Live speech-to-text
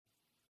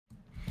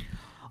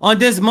On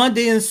this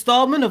Monday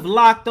installment of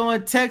Locked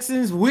On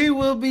Texans, we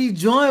will be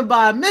joined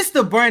by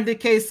Mr. Brandon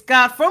K.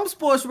 Scott from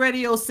Sports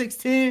Radio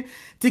 610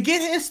 to get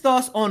his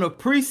thoughts on the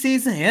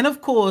preseason and, of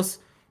course,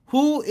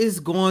 who is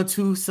going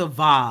to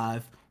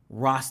survive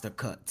roster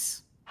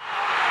cuts.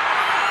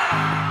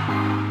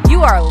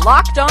 You are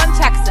Locked On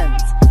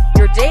Texans,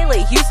 your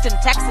daily Houston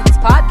Texans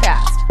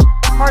podcast,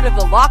 part of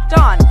the Locked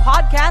On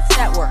Podcast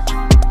Network,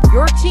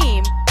 your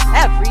team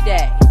every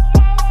day.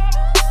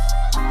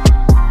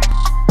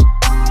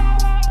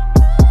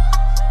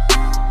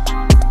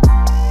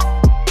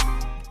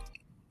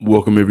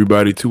 Welcome,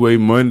 everybody, to a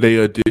Monday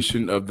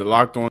edition of the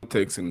Locked On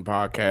Texans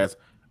podcast,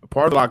 a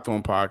part of the Locked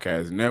On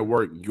Podcast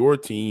Network, your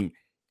team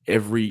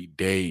every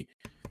day.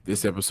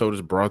 This episode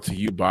is brought to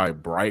you by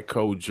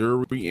Brightco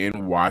Jewelry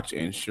and Watch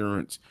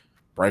Insurance.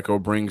 Brightco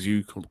brings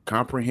you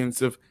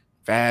comprehensive,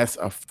 fast,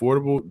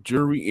 affordable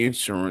jewelry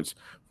insurance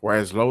for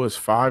as low as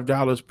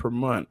 $5 per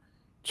month.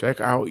 Check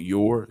out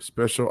your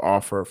special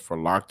offer for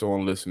Locked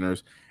On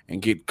listeners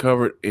and get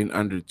covered in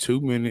under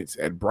 2 minutes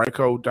at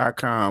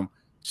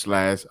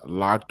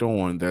brightco.com/locked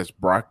on. That's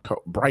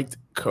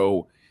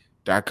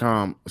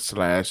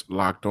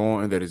brightco.com/locked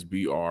on, and that is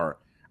BRITE.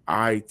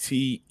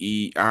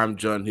 I'm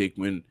John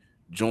Hickman,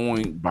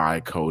 joined by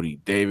Cody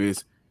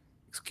Davis.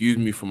 Excuse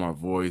me for my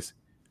voice.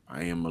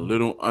 I am a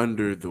little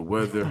under the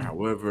weather.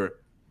 However,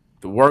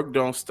 the work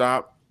don't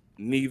stop.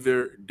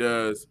 Neither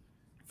does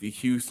the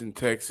Houston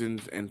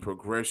Texans and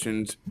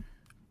progressions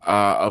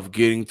of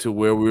getting to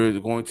where we're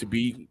going to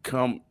be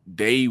come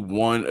day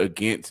one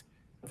against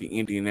the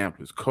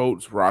Indianapolis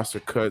Colts. Roster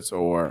cuts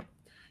are,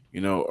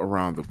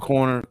 around the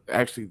corner.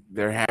 Actually,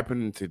 they're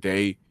happening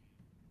today.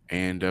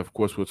 And, of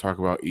course, we'll talk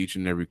about each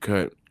and every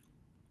cut.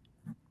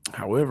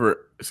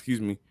 However,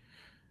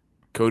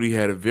 Cody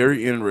had a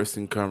very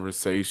interesting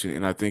conversation,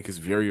 and I think it's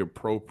very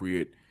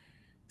appropriate,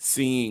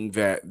 seeing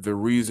that the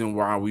reason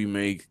why we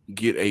may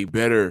get a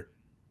better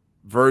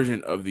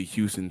version of the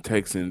Houston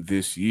Texans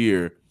this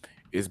year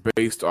is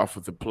based off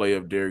of the play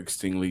of Derek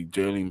Stingley.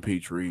 Jalen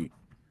Pitre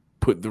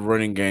put the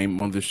running game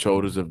on the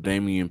shoulders of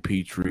Damian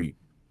Pitre,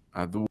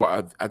 not the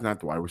wide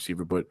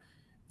receiver, but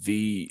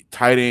the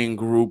tight end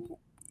group.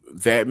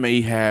 That may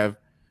have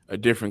a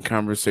different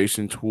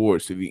conversation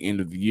towards the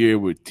end of the year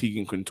with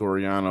Tegan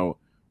Quintoriano.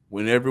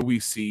 Whenever we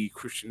see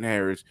Christian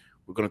Harris,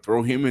 we're going to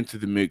throw him into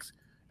the mix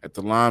at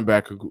the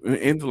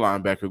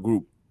linebacker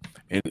group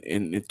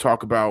and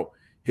talk about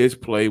his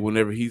play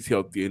whenever he's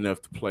healthy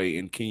enough to play.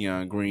 In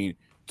Kenyon Green,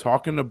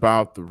 talking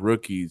about the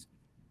rookies,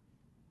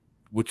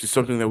 which is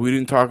something that we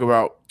didn't talk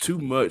about too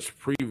much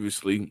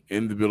previously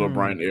in the Bill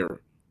O'Brien era.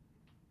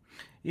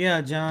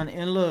 Yeah, John.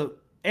 And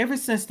look, ever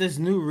since this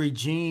new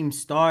regime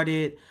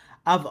started,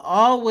 I've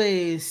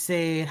always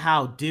said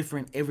how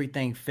different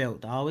everything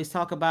felt. I always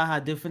talk about how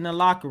different the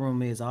locker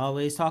room is. I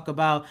always talk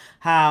about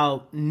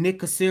how Nick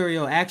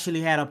Caserio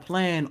actually had a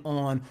plan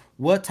on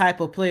what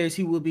type of players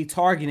he would be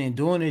targeting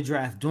during the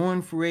draft,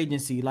 during free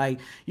agency. Like,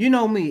 you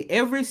know me,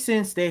 ever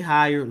since they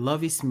hired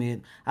Lovie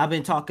Smith, I've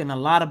been talking a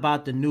lot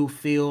about the new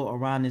feel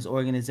around this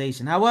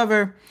organization.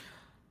 However,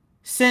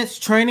 since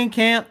training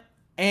camp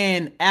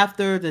and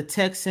after the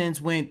Texans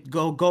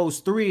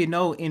goes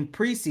 3-0 in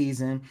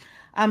preseason,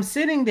 I'm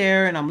sitting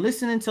there and I'm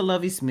listening to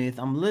Lovie Smith.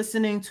 I'm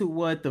listening to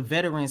what the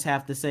veterans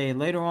have to say.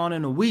 Later on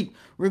in the week,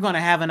 we're going to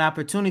have an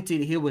opportunity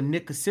to hear what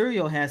Nick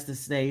Caserio has to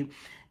say.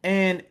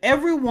 And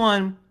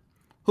everyone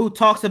who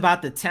talks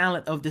about the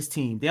talent of this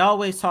team, they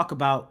always talk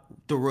about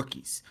the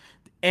rookies.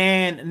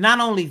 And not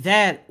only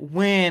that,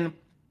 when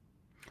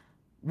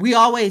we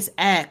always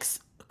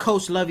ask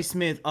Coach Lovie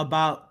Smith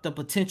about the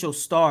potential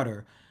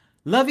starter,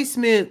 Lovie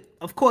Smith,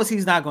 of course,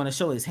 he's not going to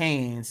show his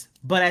hands,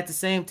 but at the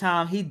same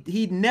time,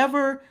 he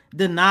never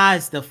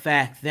denies the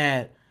fact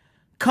that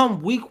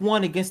come week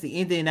one against the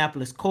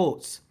Indianapolis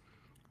Colts,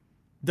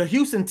 the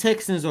Houston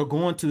Texans are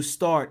going to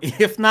start,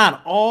 if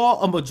not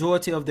all, a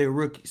majority of their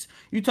rookies.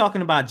 You're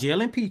talking about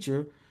Jalen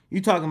Pitre,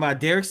 you're talking about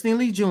Derek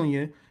Stingley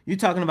Jr., you're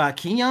talking about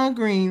Kenyon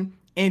Green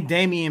and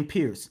Dameon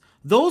Pierce.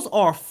 Those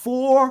are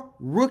 4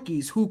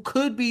 rookies who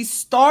could be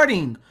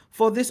starting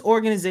for this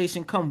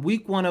organization come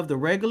week one of the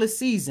regular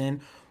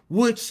season,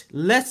 which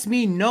lets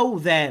me know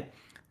that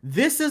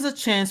this is a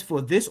chance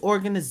for this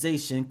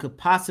organization could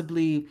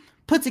possibly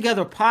put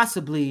together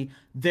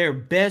their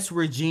best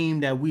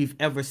regime that we've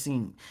ever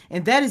seen.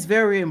 And that is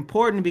very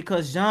important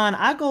because, John,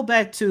 I look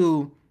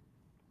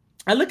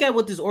at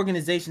what this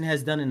organization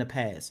has done in the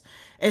past,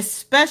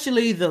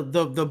 especially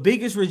the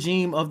biggest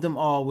regime of them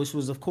all, which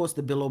was, of course,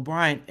 the Bill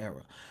O'Brien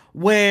era,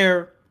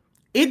 where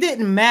it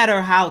didn't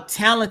matter how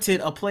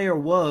talented a player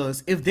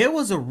was. If there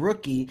was a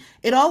rookie,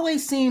 it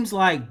always seems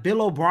like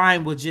Bill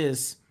O'Brien would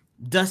just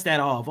dust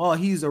that off. Oh,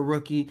 he's a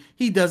rookie.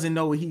 He doesn't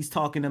know what he's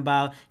talking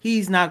about.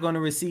 He's not going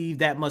to receive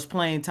that much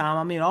playing time.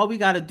 I mean, all we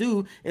got to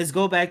do is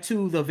go back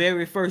to the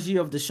very first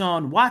year of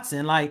Deshaun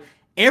Watson. Like,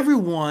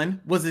 everyone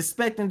was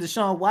expecting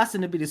Deshaun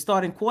Watson to be the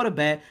starting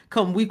quarterback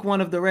come week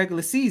one of the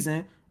regular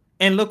season.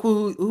 And look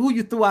who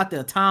you threw out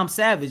there, Tom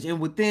Savage. And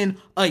within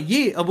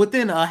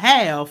a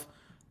half,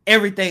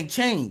 everything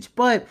changed.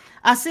 But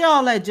I say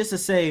all that just to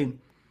say,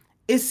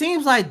 it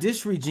seems like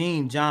this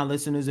regime, John,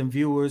 listeners and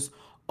viewers,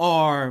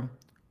 are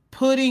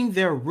putting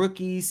their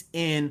rookies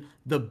in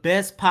the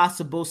best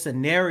possible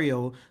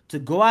scenario to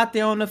go out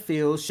there on the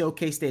field,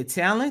 showcase their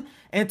talent,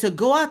 and to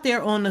go out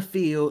there on the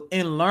field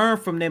and learn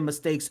from their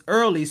mistakes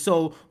early.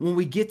 So when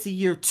we get to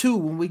year 2,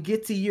 when we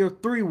get to year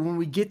 3, when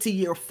we get to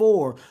year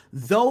 4,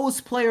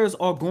 those players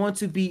are going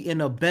to be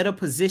in a better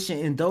position,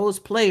 and those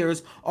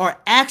players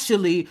are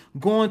actually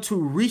going to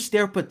reach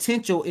their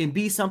potential and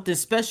be something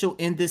special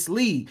in this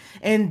league.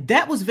 And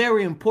that was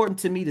very important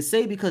to me to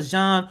say because,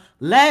 John,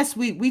 last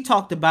week we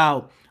talked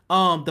about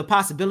the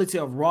possibility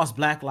of Ross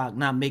Blacklock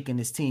not making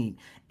his team.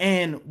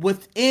 And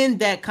within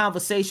that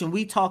conversation,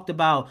 we talked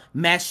about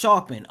Matt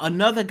Sharpen,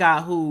 another guy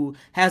who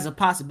has a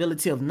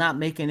possibility of not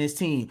making his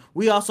team.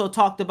 We also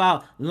talked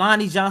about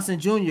Lonnie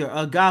Johnson Jr.,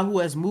 a guy who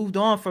has moved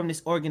on from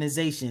this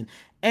organization.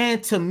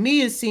 And to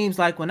me, it seems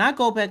like when I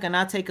go back and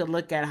I take a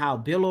look at how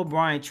Bill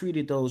O'Brien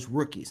treated those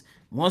rookies,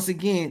 once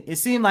again, it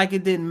seemed like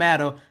it didn't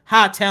matter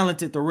how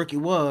talented the rookie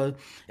was.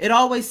 It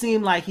always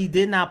seemed like he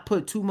did not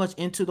put too much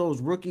into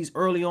those rookies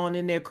early on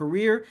in their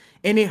career,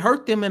 and it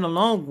hurt them in the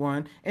long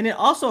run, and it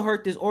also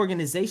hurt this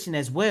organization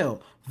as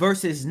well.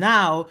 Versus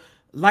now,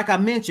 like I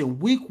mentioned,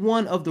 week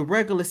 1 of the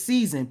regular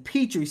season,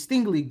 Petrie,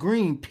 Stingley,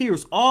 Green,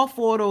 Pierce, all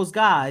 4 of those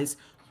guys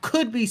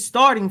could be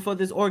starting for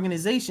this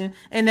organization.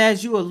 And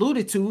as you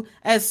alluded to,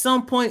 at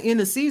some point in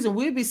the season,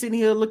 we'll be sitting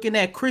here looking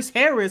at Chris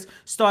Harris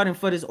starting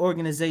for this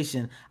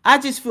organization. I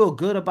just feel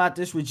good about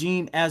this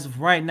regime as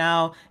of right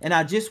now. And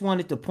I just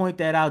wanted to point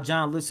that out,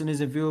 John,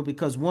 listeners and viewers,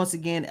 because once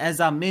again, as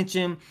I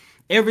mentioned,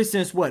 ever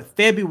since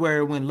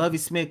February when Lovie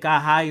Smith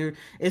got hired,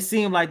 it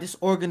seemed like this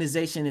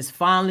organization is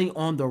finally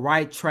on the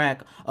right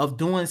track of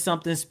doing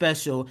something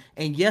special.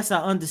 And yes,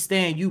 I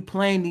understand you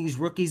playing these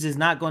rookies is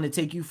not going to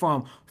take you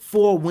from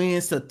 4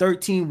 wins to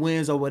 13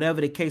 wins or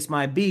whatever the case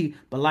might be.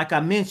 But like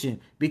I mentioned,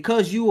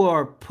 because you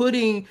are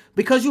putting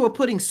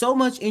so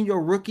much in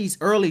your rookies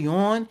early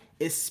on,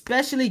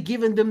 especially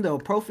giving them the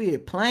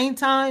appropriate playing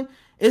time,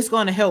 it's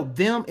going to help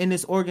them in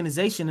this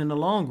organization in the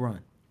long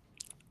run.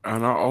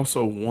 And I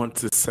also want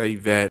to say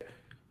that,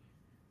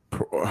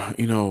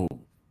 the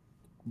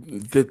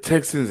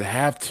Texans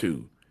have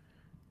to,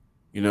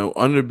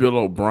 under Bill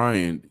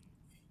O'Brien,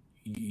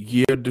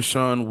 yeah,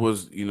 Deshaun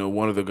was,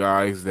 one of the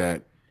guys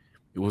that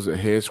it was a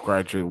head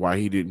scratcher why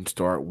he didn't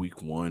start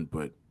week 1.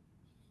 But,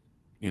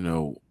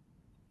 now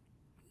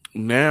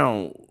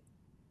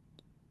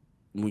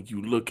when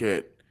you look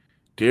at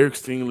Derek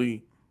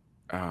Stingley,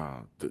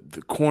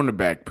 the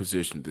cornerback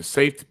position, the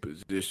safety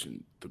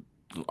position, the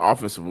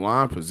offensive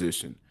line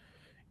position,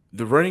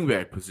 the running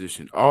back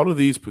position, all of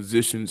these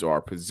positions are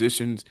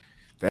positions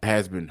that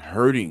has been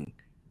hurting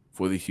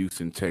for the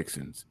Houston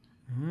Texans.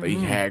 They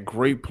had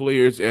great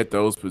players at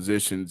those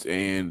positions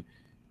and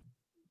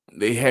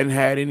they hadn't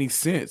had any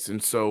since.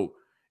 And so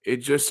it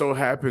just so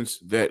happens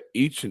that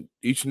each and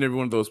every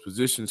one of those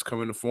positions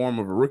come in the form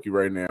of a rookie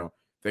right now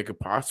that could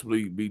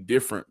possibly be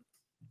different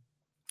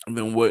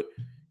than what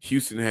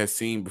Houston has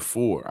seen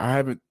before. I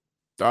haven't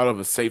thought of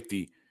a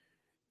safety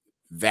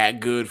that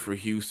good for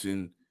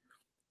Houston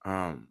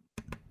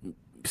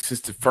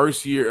since the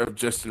first year of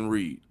Justin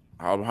Reed.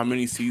 How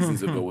many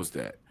seasons ago was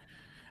that?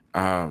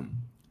 When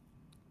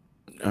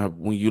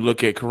you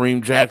look at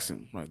Kareem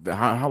Jackson,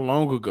 how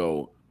long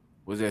ago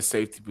was that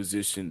safety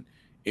position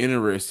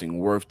interesting,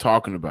 worth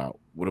talking about,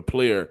 with a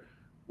player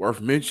worth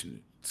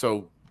mentioning?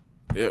 So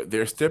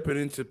they're stepping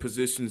into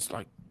positions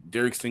like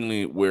Derek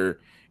Stingley, where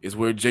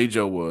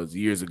J-Joe was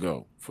years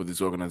ago for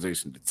this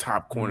organization, the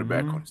top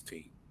cornerback on his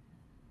team.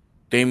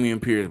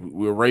 Dameon Pierce,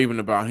 we're raving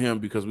about him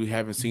because we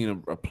haven't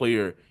seen a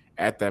player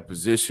at that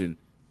position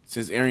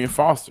since Arian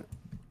Foster,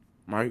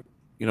 right?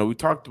 We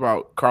talked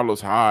about Carlos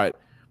Hyde,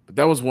 but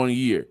that was 1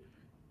 year.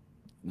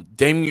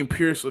 Dameon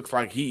Pierce looks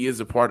like he is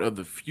a part of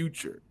the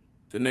future,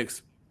 the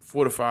next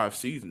 4 to 5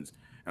 seasons.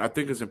 And I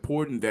think it's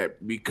important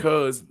that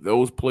because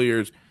those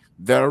players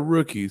that are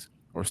rookies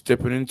are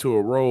stepping into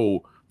a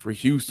role for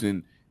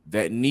Houston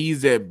that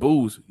needs that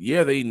boost,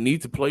 yeah, they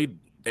need to play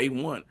day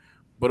 1.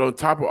 But on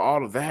top of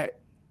all of that,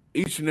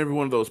 each and every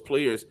one of those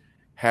players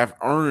have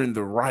earned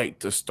the right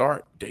to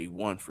start day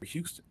 1 for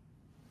Houston.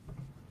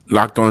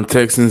 Locked On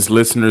Texans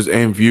listeners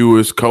and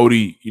viewers,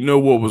 Cody, you know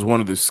what was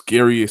one of the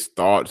scariest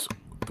thoughts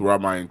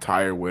throughout my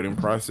entire wedding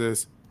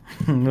process?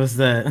 What's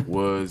that?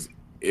 Was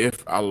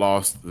if I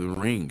lost the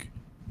ring.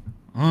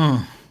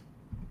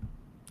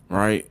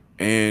 Right?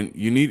 And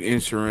you need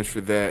insurance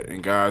for that.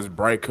 And guys,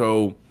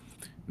 Brightco,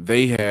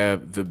 they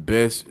have the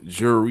best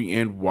jewelry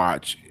and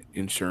watch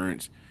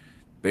insurance.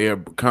 They are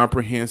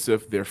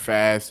comprehensive. They're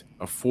fast,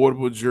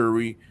 affordable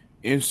jewelry.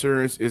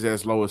 Insurance is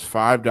as low as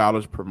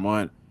 $5 per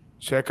month.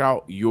 Check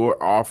out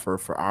your offer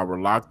for our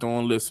Locked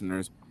On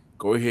listeners.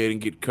 Go ahead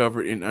and get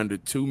covered in under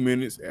 2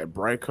 minutes at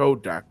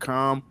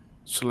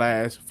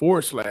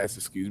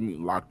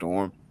brightco.com/Locked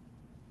On.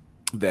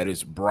 That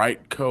is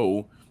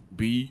Brightco,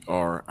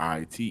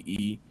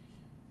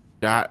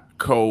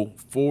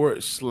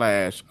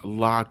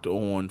 BRITE.co/Locked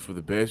On for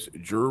the best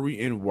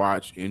jewelry and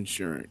watch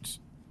insurance.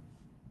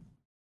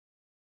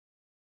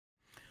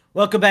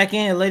 Welcome back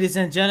in, ladies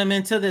and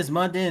gentlemen, to this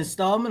Monday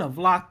installment of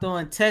Locked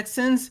On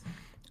Texans.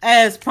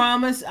 As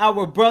promised,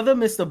 our brother,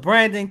 Mr.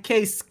 Brandon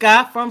K.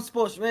 Scott from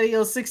Sports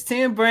Radio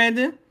 610.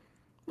 Brandon,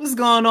 what's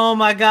going on,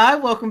 my guy?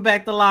 Welcome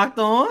back to Locked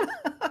On.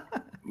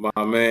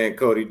 My man,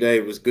 Cody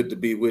Davis, good to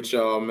be with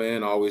y'all,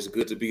 man. Always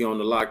good to be on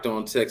the Locked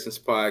On Texans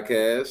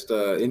podcast.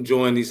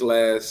 Enjoying these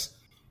last,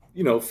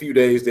 few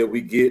days that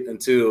we get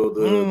until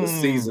the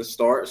season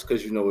starts,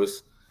 because,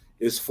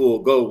 it's full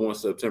go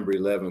once September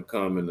 11th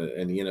come and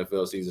the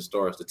NFL season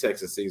starts, the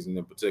Texas season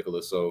in particular.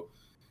 So,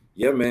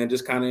 yeah, man,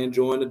 just kind of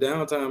enjoying the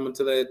downtime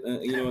until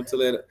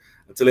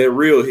that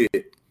real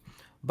hit.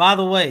 By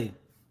the way,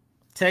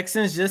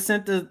 Texans just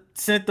sent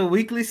the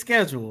weekly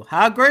schedule.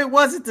 How great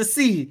was it to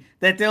see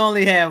that they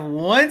only have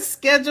one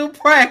scheduled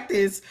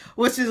practice,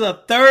 which is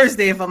a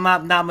Thursday, if I'm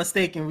not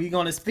mistaken. We're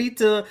going to speak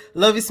to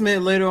Lovie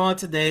Smith later on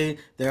today.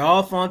 They're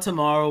off on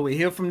tomorrow. We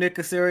hear from Nick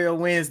Caserio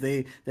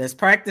Wednesday. There's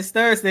practice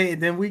Thursday,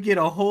 and then we get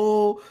a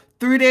whole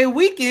 3-day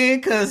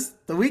weekend because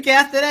the week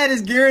after that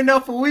is gearing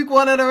up for week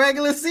 1 of the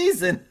regular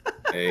season.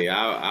 Hey,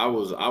 I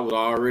was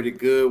already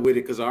good with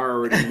it because I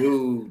already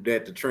knew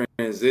that the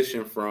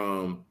transition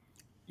from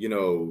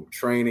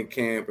training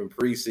camp and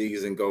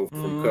preseason go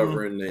from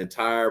covering the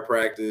entire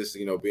practice,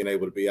 being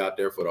able to be out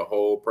there for the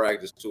whole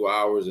practice 2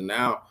 hours. And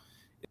now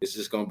it's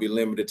just going to be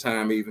limited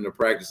time, even the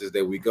practices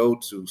that we go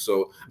to.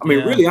 So,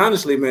 really,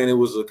 honestly, man, it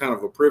was a kind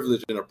of a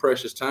privilege and a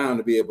precious time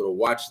to be able to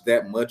watch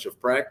that much of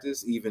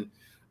practice, even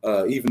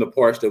the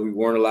parts that we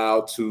weren't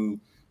allowed to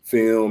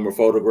film or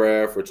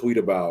photograph or tweet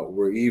about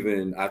were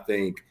even, I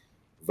think,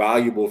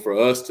 valuable for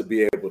us to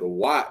be able to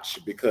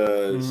watch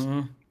because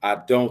I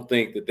don't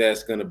think that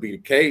that's going to be the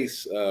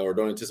case or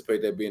don't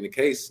anticipate that being the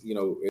case,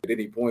 at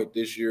any point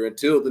this year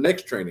until the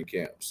next training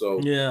camp.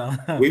 So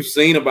we've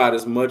seen about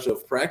as much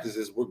of practice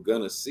as we're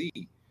going to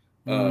see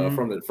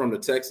from the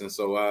Texans.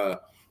 So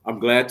I'm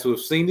glad to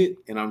have seen it,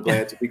 and I'm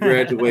glad to be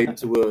graduating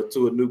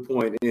to a new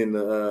point in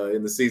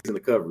the season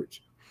of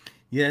coverage.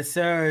 Yes,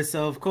 sir.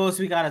 So, of course,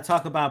 we got to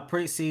talk about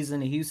preseason.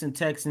 The Houston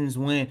Texans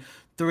went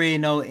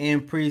 3-0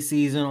 in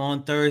preseason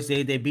on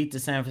Thursday. They beat the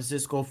San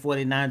Francisco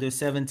 49ers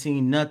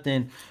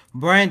 17-0.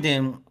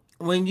 Brandon,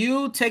 when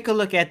you take a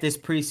look at this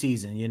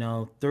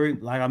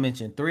preseason, like I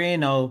mentioned,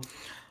 3-0,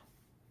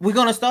 we're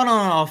going to start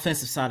on the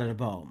offensive side of the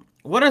ball.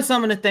 What are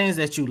some of the things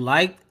that you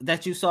liked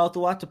that you saw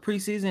throughout the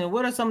preseason? And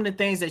what are some of the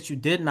things that you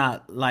did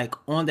not like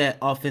on that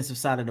offensive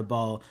side of the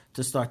ball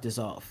to start this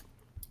off?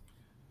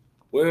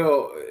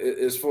 Well,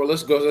 let's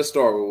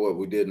start with what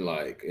we didn't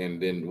like, and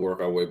then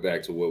work our way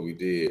back to what we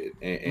did.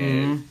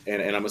 And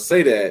I'm gonna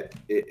say that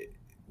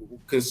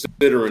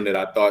considering that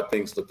I thought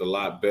things looked a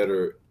lot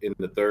better in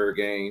the third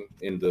game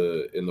in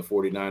the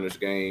 49ers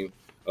game.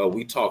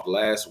 We talked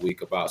last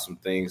week about some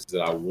things that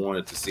I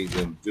wanted to see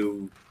them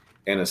do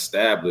and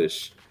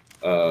establish,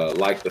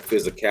 like the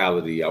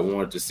physicality. I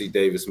wanted to see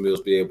Davis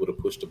Mills be able to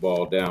push the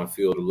ball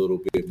downfield a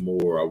little bit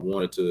more. I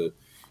wanted to.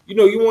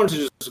 You wanted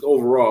to just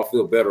overall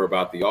feel better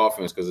about the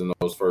offense because in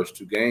those first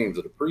 2 games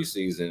of the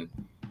preseason,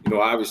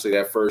 obviously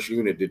that first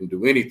unit didn't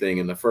do anything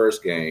in the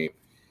first game.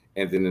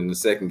 And then in the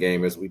second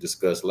game, as we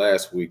discussed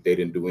last week, they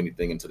didn't do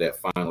anything until that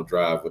final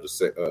drive of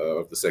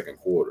the second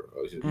quarter,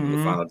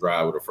 the final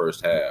drive of the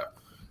first half.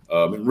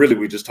 And really,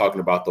 we're just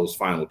talking about those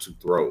final 2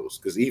 throws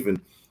because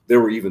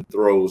there were even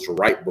throws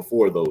right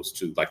before those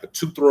 2. Like the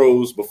 2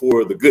 throws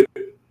before the good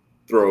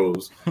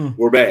throws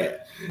were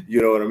bad.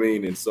 You know what I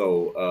mean? And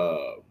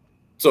so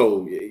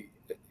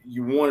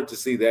you wanted to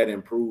see that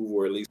improve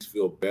or at least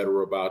feel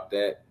better about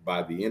that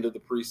by the end of the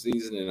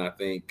preseason. And I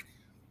think,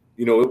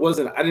 I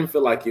didn't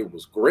feel like it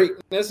was great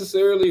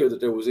necessarily or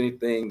that there was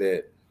anything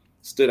that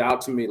stood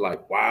out to me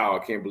like, wow,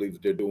 I can't believe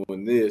that they're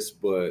doing this.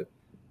 But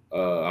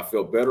I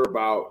felt better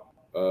about,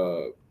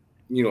 the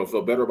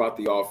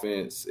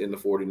offense in the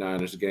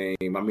 49ers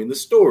game. I mean, the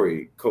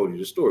story, Cody,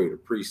 the story of the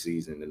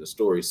preseason and the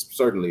story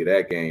certainly of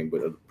that game,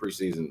 but of the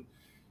preseason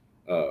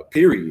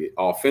period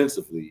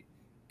offensively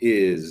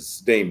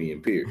is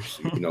Dameon Pierce,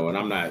 and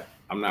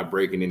I'm not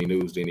breaking any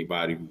news to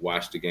anybody who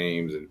watched the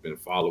games and been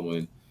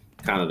following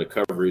kind of the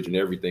coverage and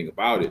everything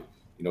about it.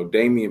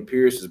 Dameon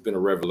Pierce has been a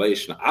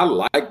revelation. I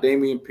like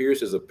Dameon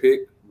Pierce as a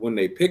pick when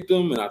they picked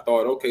him, and I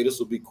thought, okay, this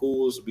will be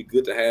cool. This will be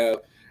good to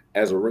have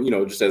as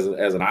a, just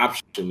as an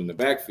option in the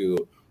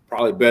backfield,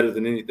 probably better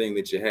than anything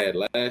that you had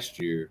last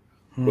year.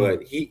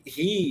 But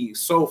he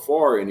so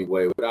far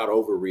anyway, without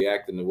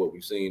overreacting to what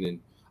we've seen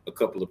in a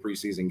couple of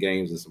preseason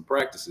games and some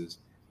practices,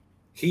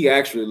 he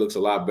actually looks a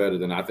lot better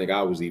than I think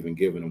I was even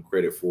giving him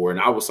credit for. And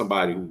I was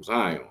somebody who was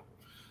high on.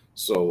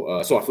 So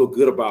I feel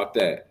good about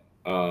that.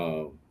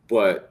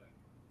 But,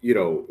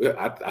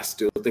 I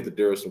still think that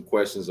there are some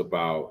questions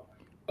about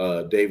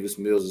Davis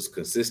Mills'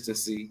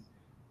 consistency,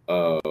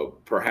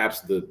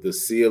 perhaps the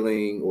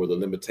ceiling or the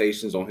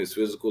limitations on his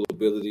physical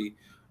ability.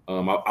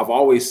 I've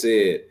always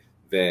said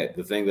that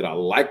the thing that I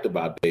liked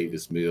about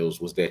Davis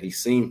Mills was that he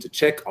seemed to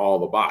check all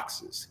the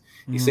boxes.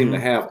 He seemed to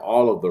have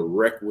all of the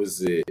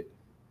requisite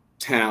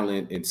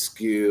talent and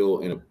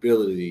skill and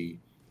ability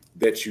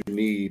that you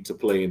need to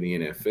play in the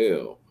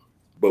NFL.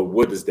 But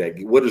what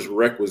does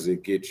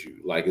requisite get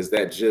you? Like, does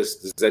that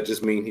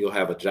just mean he'll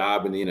have a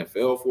job in the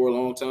NFL for a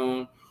long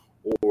time?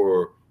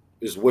 Or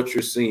is what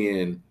you're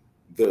seeing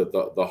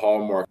the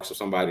hallmarks of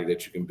somebody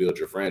that you can build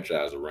your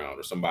franchise around,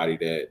 or somebody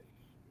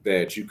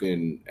that you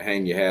can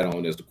hang your hat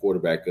on as the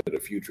quarterback of the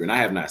future? And I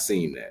have not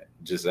seen that,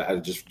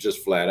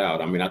 just flat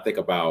out. I mean, I think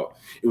about,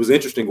 it was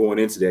interesting going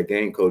into that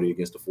game, Cody,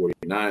 against the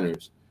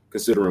 49ers,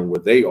 considering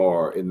where they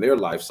are in their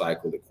life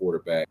cycle at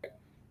quarterback,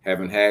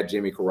 having had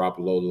Jimmy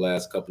Garoppolo the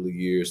last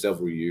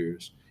several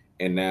years,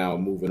 and now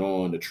moving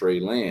on to Trey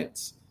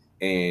Lance.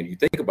 And you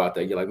think about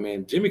that, you're like,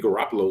 man, Jimmy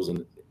Garoppolo's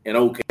an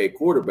okay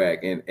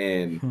quarterback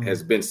and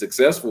has been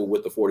successful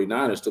with the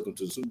 49ers, took him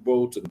to the Super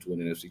Bowl, took him to an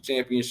NFC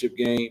Championship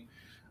game.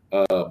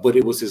 But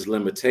it was his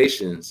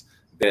limitations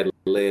that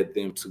led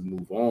them to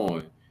move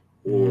on,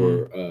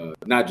 or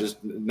not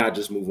just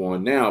move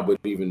on now, but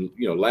even,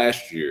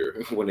 last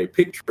year when they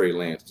picked Trey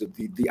Lance,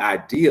 the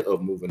idea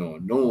of moving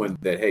on, knowing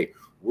that, hey,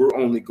 we're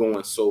only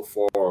going so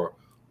far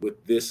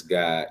with this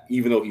guy,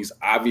 even though he's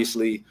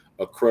obviously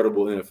a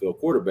credible NFL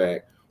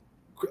quarterback,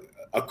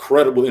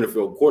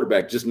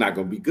 just not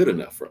going to be good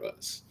enough for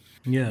us.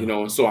 Yeah.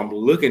 And so I'm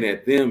looking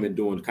at them and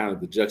doing kind of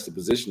the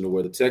juxtaposition to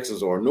where the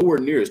Texans are nowhere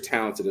near as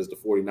talented as the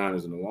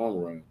 49ers in the long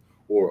run,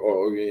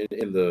 or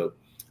in the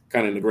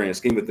kind of in the grand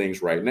scheme of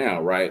things right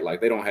now, right? Like,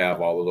 they don't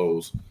have all of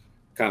those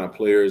kind of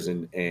players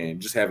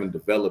and just haven't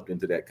developed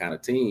into that kind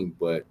of team.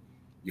 But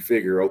you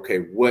figure, okay,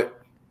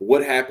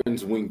 what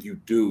happens when you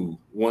do,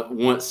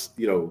 once,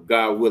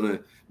 God willing,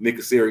 Nick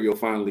Caserio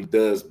finally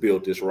does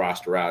build this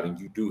roster out and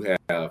you do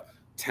have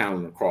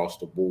talent across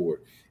the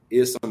board?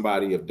 Is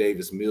somebody of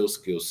Davis Mills'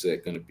 skill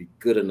set going to be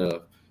good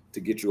enough to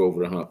get you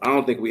over the hump? I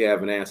don't think we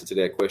have an answer to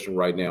that question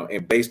right now.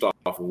 And based off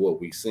of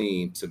what we've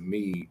seen, to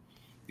me,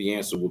 the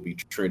answer will be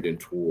trending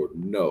toward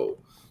no.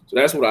 So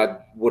that's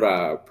what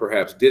I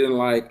perhaps didn't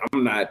like.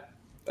 I'm not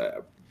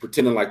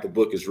pretending like the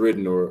book is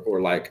written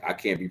or like I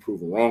can't be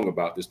proven wrong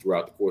about this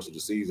throughout the course of the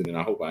season, and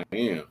I hope I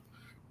am.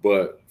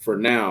 But for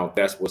now,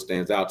 that's what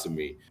stands out to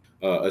me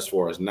as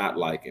far as not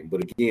liking.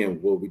 But again,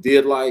 what we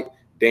did like,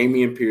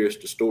 Dameon Pierce,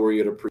 the story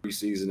of the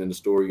preseason and the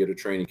story of the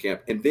training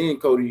camp. And then,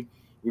 Cody,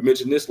 we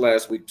mentioned this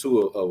last week, too,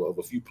 of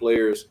a few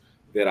players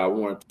that I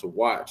wanted to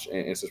watch.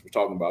 And since we're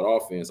talking about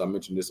offense, I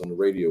mentioned this on the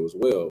radio as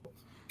well.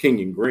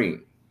 Kenyon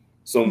Green,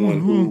 someone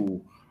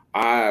who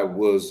I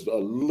was a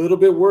little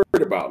bit worried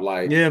about.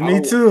 Like, yeah,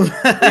 me too.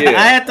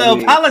 I had to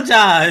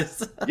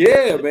apologize.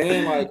 Yeah,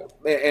 man. Like,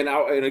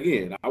 and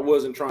again, I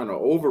wasn't trying to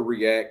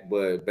overreact,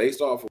 but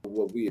based off of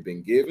what we had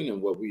been given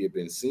and what we had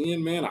been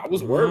seeing, man, I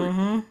was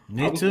worried.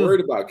 I was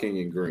worried about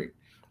Kenyon Green.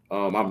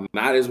 I'm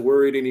not as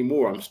worried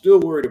anymore. I'm still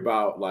worried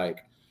about, like,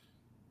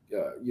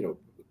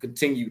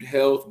 continued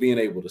health, being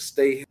able to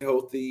stay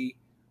healthy,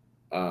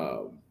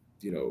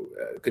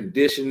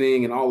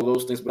 conditioning and all of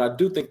those things. But I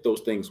do think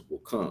those things will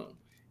come.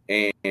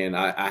 And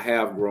I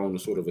have grown to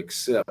sort of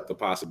accept the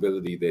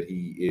possibility that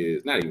he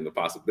is, not even the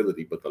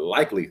possibility, but the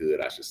likelihood,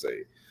 I should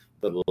say,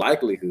 the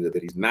likelihood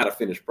that he's not a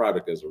finished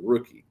product as a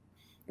rookie.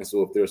 And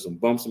so if there's some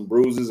bumps and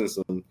bruises and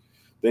some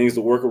things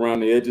to work around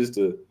the edges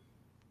to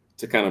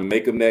kind of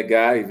make him that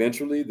guy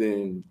eventually,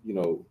 then,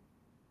 you'll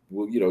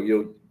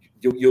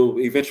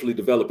eventually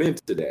develop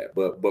into that.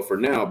 But for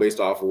now, based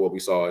off of what we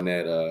saw in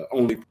that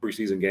only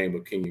preseason game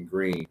of Kenyon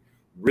Green,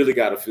 really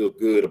got to feel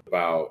good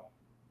about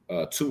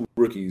two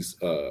rookies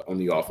on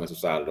the offensive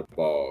side of the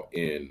ball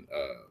in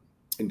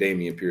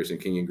Dameon Pierce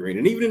and Kenyon Green,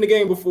 and even in the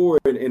game before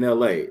in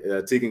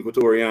LA, Tegan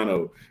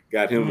Quatoriano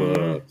got him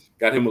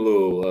a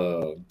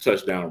little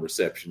touchdown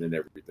reception and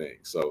everything.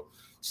 So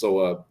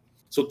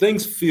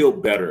things feel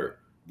better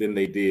than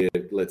they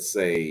did, let's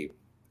say,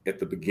 at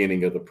the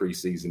beginning of the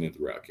preseason and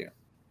throughout camp.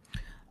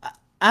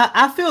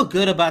 I feel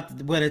good about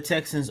where the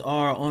Texans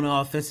are on the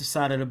offensive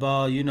side of the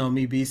ball. You know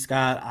me, B.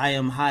 Scott. I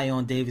am high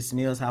on Davis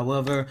Mills.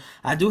 However,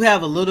 I do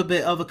have a little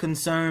bit of a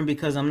concern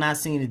because I'm not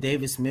seeing the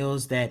Davis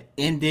Mills that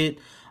ended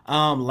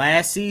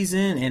last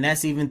season, and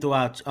that's even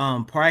throughout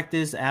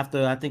practice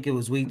after I think it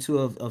was week 2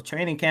 of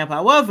training camp.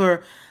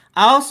 However,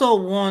 I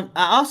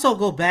also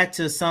go back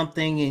to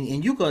something,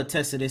 and you go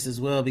attest to this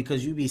as well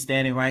because you be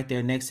standing right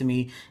there next to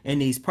me in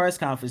these press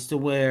conferences, to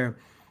where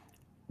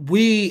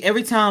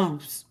every time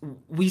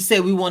we say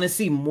we want to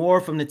see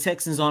more from the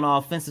Texans on the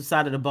offensive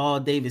side of the ball,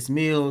 Davis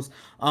Mills,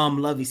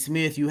 Lovie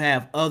Smith, you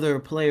have other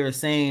players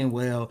saying,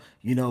 well,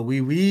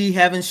 we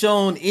haven't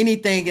shown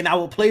anything in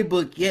our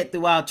playbook yet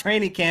throughout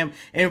training camp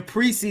and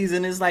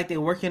preseason. It's like they're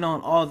working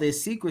on all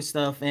this secret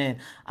stuff. And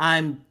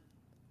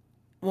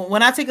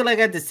when I take a look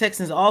at the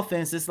Texans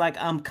offense, it's like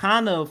I'm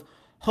kind of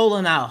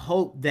holding out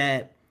hope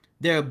that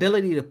their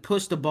ability to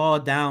push the ball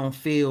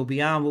downfield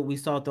beyond what we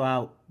saw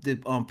throughout the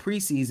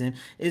preseason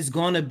is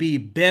going to be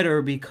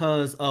better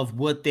because of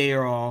what they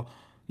are,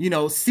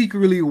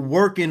 secretly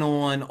working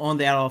on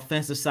that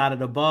offensive side of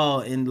the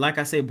ball. And like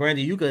I say,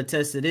 Brandon, you could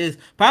attest to this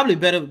probably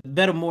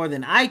better more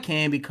than I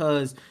can,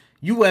 because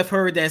you have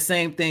heard that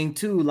same thing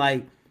too.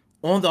 Like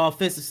on the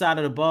offensive side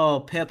of the ball,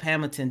 Pep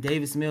Hamilton,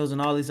 Davis Mills,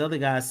 and all these other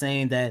guys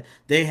saying that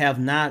they have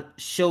not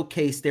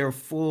showcased their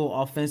full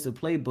offensive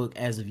playbook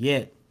as of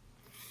yet.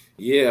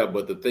 Yeah,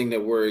 but the thing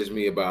that worries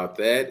me about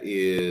that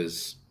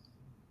is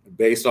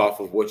based off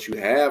of what you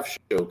have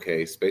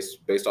showcased,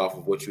 based off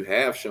of what you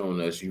have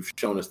shown us, you've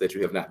shown us that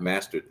you have not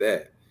mastered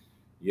that.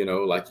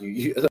 Like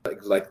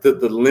like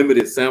the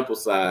limited sample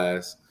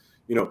size.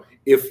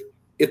 If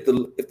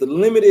the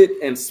limited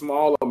and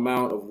small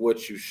amount of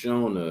what you've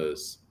shown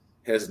us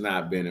has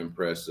not been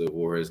impressive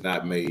or has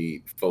not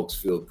made folks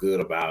feel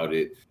good about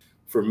it,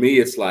 for me,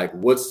 it's like,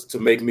 what's to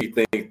make me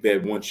think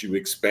that once you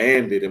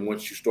expand it and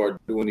once you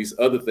start doing these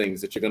other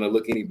things that you're going to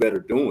look any better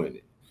doing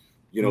it?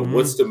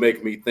 What's to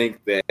make me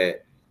think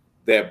that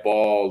that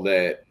ball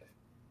that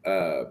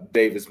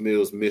Davis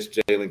Mills missed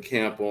Jalen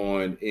Camp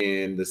on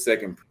in the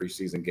second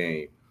preseason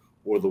game,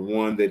 or the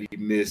one that he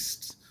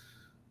missed,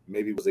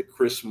 maybe was it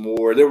Chris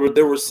Moore? There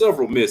were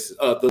several misses.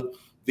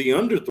 The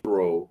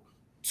underthrow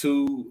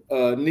to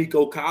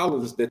Nico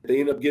Collins that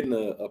they end up getting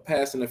a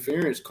pass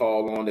interference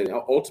call on that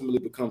ultimately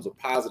becomes a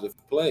positive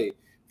play.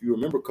 If you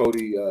remember,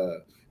 Cody,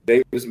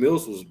 Davis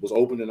Mills was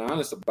open and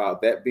honest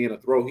about that being a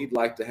throw he'd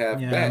like to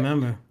have back. I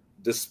remember.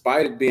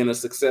 Despite it being a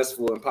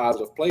successful and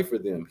positive play for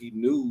them, he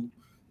knew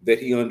that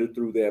he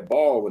underthrew that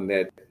ball, and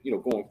that,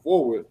 going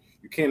forward,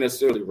 you can't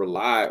necessarily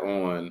rely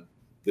on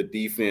the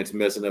defense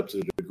messing up to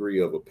the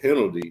degree of a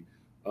penalty.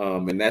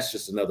 And that's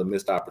just another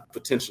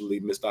potentially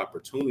missed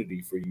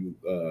opportunity for you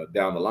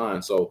down the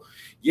line. So,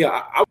 yeah,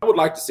 I would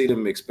like to see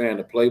them expand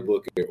the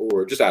playbook,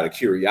 or just out of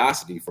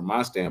curiosity, from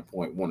my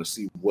standpoint, want to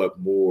see what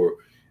more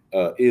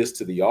is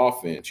to the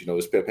offense.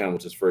 It's Pep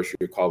Hamilton's first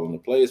year calling the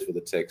plays for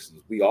the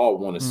Texans. We all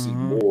want to see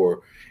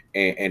more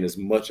and as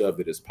much of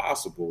it as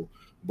possible.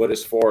 But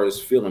as far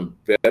as feeling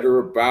better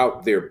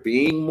about there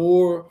being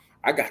more,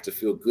 I got to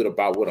feel good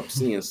about what I'm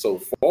seeing so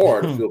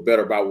far to feel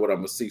better about what I'm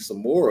going to see some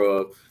more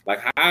of. Like,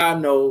 I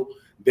know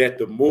that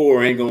the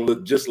more ain't going to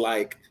look just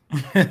like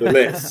the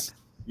less.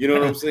 You know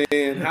what I'm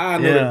saying? How I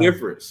know the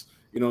difference.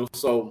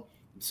 So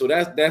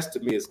that's to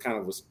me is kind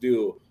of a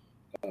still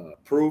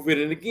prove it.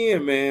 And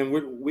again, man,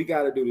 we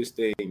got to do this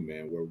thing,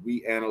 man, where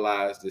we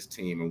analyze this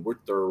team and we're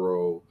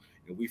thorough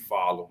and we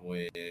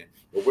following,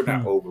 but we're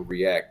not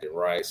overreacting,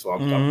 right? So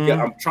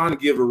I'm trying to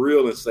give it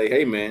real and say,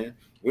 hey, man,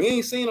 we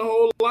ain't seen a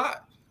whole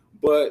lot,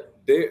 but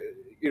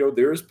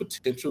there is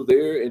potential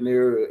there, and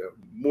there,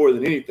 more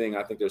than anything,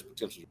 I think there's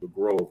potential to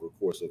grow over the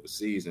course of the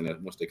season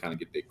once they kind of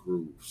get their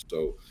groove.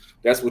 So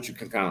that's what you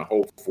can kind of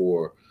hope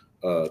for,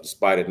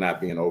 despite it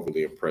not being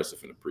overly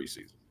impressive in the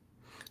preseason.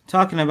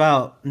 Talking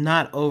about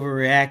not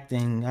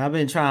overreacting, I've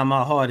been trying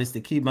my hardest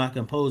to keep my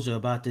composure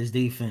about this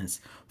defense.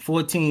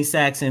 14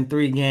 sacks in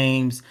 3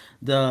 games.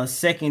 The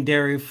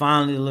secondary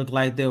finally looked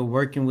like they're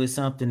working with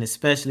something,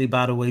 especially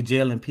by the way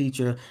Jalen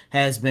Petra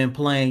has been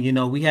playing.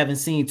 We haven't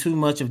seen too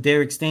much of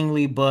Derek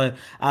Stingley, but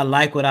I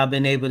like what I've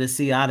been able to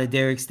see out of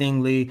Derek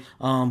Stingley.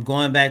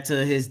 Going back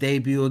to his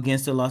debut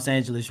against the Los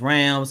Angeles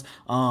Rams.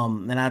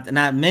 And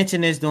I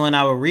mentioned this during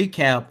our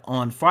recap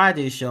on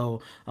Friday's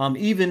show.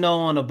 Even though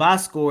on the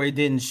box score it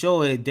didn't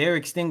show it,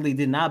 Derek Stingley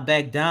did not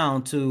back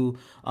down to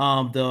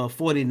the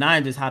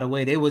 49ers, how the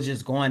way they were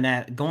just going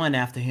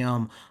after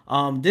him.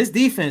 This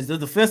defense, the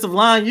defensive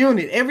line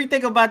unit,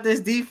 everything about this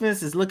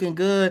defense is looking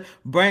good.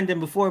 Brandon,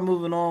 before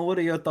moving on, what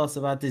are your thoughts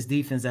about this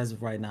defense as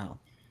of right now?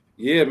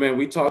 Yeah, man,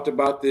 we talked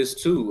about this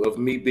too, of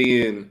me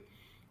being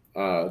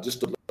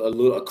just a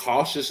little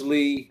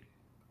cautiously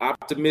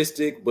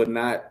optimistic, but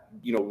not,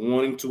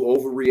 wanting to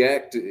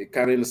overreact,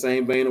 kind of in the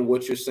same vein of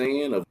what you're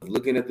saying, of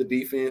looking at the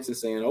defense and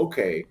saying,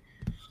 okay,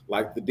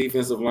 like the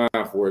defensive line,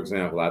 for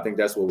example, I think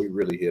that's what we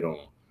really hit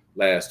on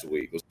last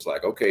week. It was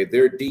like, okay,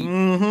 they're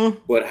deep,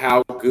 but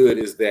how good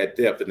is that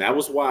depth? And that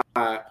was why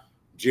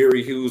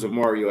Jerry Hughes and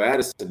Mario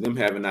Addison, them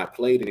having not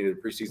played any of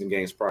the preseason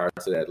games prior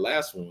to that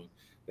last one,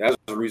 that's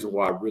the reason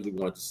why I really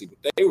wanted to see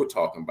what they were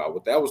talking about.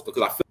 What that was,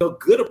 because I felt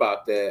good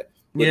about that,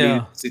 but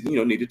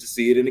needed to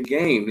see it in the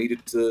game,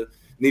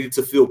 needed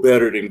to feel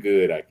better than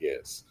good, I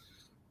guess.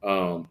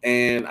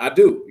 And I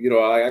do,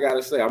 I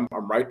gotta say, I'm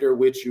right there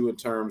with you in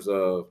terms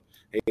of,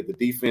 hey, the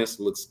defense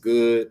looks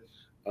good.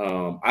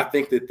 I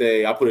think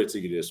that I'll put it to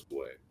you this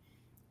way.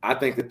 I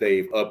think that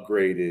they've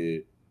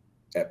upgraded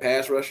at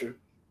pass rusher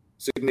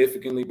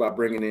significantly by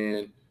bringing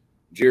in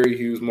Jerry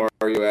Hughes,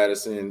 Mario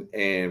Addison,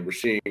 and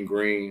Rasheem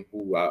Green,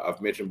 who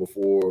I've mentioned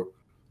before,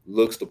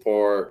 looks the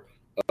part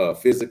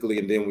physically.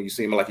 And then when you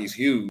see him, like, he's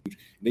huge,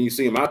 then you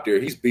see him out there,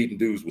 he's beating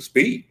dudes with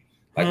speed.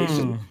 Like, he's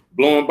just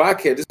blowing by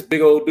cat. This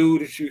big old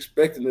dude that you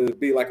expecting to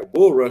be like a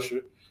bull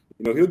rusher,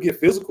 he'll get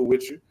physical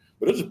with you,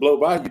 but it'll just blow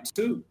by you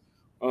too.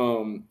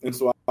 And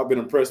so I've been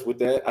impressed with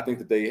that. I think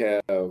that they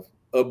have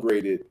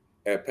upgraded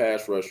at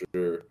pass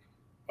rusher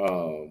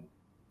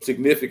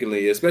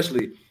significantly,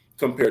 especially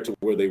compared to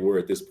where they were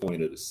at this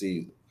point of the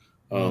season.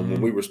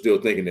 When we were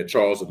still thinking that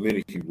Charles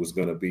Omenihu was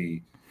going to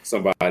be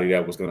somebody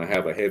that was going to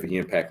have a heavy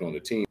impact on the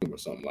team or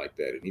something like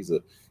that. And he's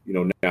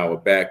now a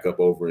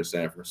backup over in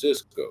San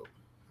Francisco.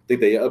 I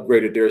think they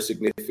upgraded there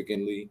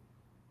significantly.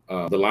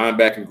 The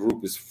linebacking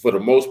group is, for the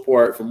most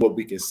part, from what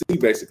we can see,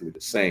 basically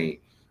the same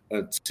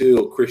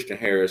until Christian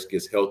Harris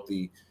gets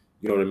healthy.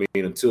 You know what I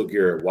mean? Until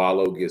Garrett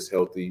Wallow gets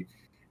healthy.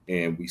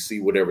 and we see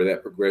whatever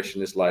that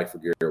progression is like for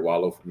Garrett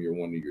Wallow from year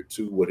 1 to year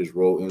 2, what his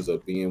role ends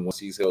up being once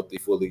he's healthy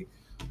fully.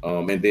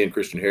 And then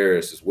Christian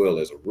Harris as well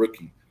as a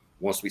rookie.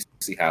 Once we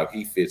see how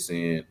he fits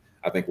in,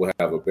 I think we'll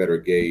have a better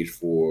gauge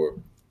for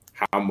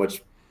how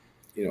much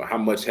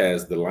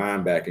has the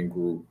linebacking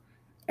group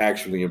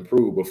actually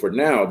improved. But for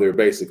now, they're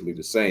basically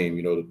the same,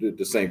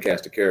 the same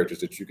cast of characters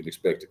that you can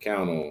expect to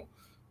count on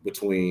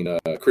between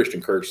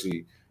Christian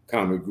Kirksey,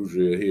 Kamu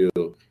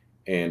Grugier-Hill,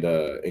 and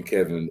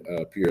Kevin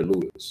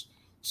Pierre-Louis.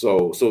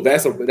 So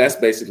that's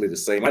basically the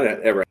same. I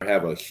didn't ever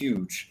have a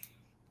huge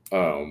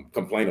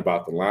complaint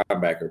about the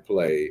linebacker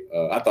play.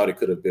 I thought it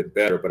could have been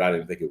better, but I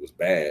didn't think it was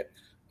bad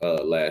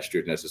last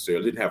year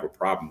necessarily. Didn't have a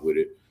problem with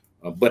it.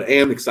 But I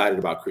am excited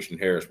about Christian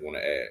Harris, want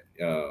to add,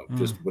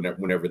 just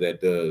whenever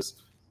that does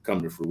come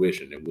to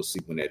fruition, and we'll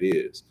see when that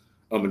is.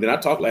 And then I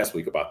talked last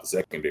week about the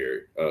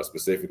secondary,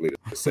 specifically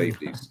the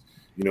safeties.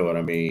 You know what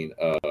I mean?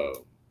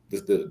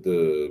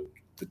 The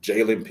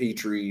Jalen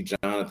Petrie,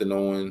 Jonathan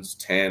Owens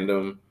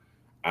tandem,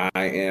 I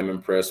am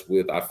impressed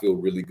with. I feel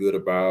really good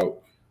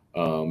about.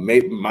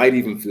 Might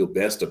even feel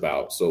best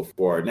about so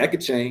far, and that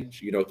could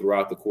change.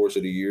 Throughout the course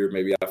of the year,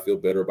 maybe I feel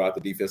better about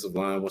the defensive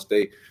line once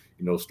they,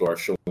 start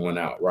showing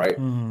out, right?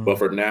 But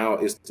for now,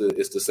 it's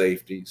the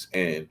safeties,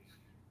 and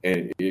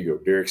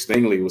Derek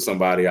Stingley was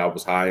somebody I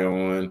was high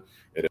on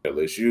at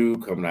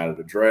LSU coming out of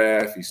the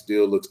draft. He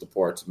still looks the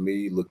part to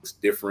me. Looks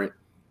different,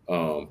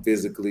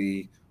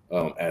 physically,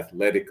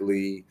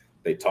 athletically.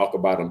 They talk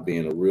about him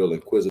being a real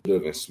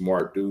inquisitive and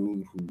smart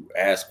dude who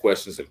asks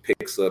questions and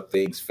picks up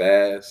things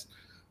fast.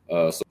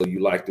 So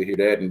you like to hear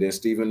that. And then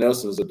Steven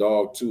Nelson is a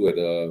dog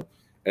too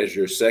as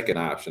your second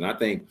option. I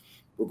think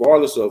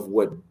regardless of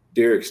what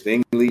Derek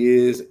Stingley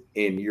is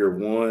in year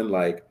 1,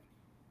 like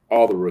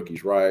all the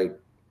rookies, right?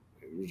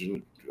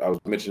 I was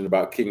mentioning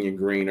about Kenyon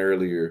Green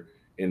earlier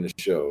in the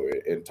show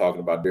and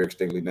talking about Derek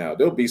Stingley now.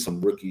 There'll be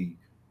some rookie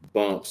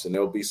bumps, and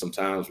there'll be some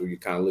times where you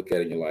kind of look at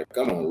it and you're like,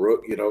 come on,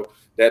 Rook,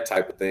 that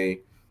type of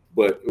thing.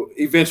 But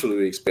eventually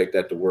we expect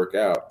that to work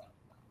out.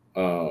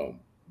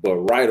 But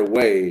right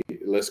away,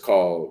 let's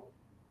call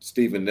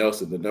Steven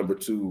Nelson the number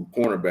 2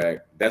 cornerback.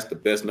 That's the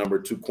best number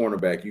 2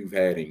 cornerback you've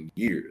had in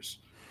years.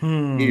 So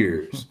I'm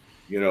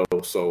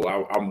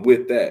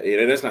with that.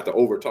 And that's not to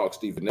overtalk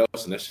Steven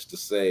Nelson. That's just to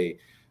say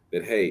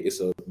that, hey,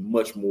 it's a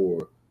much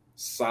more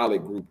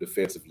solid group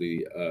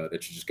defensively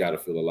that you just got to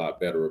feel a lot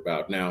better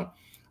about. Now,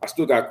 I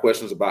still got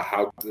questions about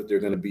how good they're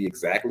going to be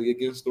exactly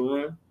against the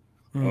run.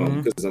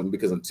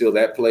 Because until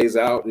that plays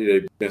out,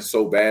 they've been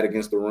so bad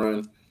against the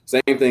run.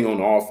 Same thing on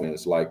the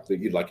offense.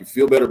 You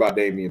feel better about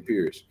Dameon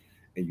Pierce,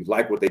 and you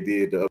like what they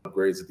did, the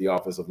upgrades at the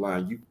offensive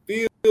line. You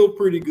feel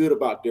pretty good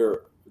about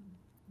their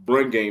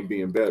run game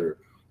being better.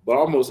 But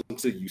almost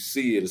until you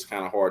see it, it's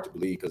kind of hard to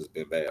believe because it's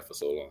been bad for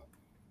so long.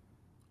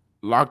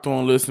 Locked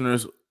On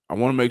listeners, I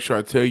want to make sure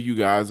I tell you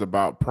guys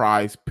about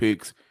Prize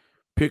Picks.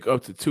 Pick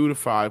up to 2 to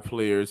 5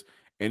 players,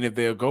 and if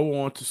they'll go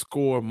on to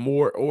score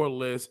more or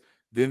less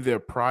than their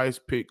Prize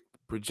Pick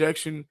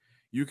projection,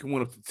 you can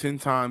win up to 10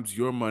 times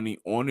your money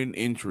on an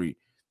entry.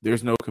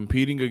 There's no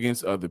competing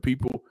against other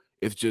people.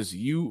 It's just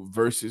you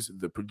versus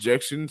the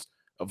projections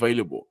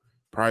available.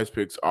 Prize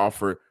Picks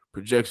offer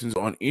projections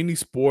on any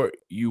sport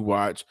you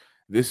watch.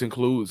 This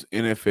includes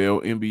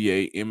NFL,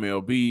 NBA,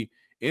 MLB,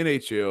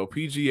 NHL,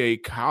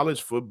 PGA,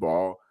 college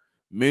football,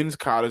 men's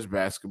college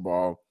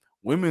basketball,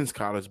 women's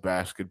college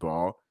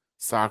basketball,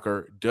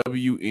 soccer,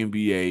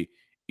 WNBA,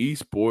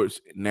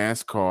 esports,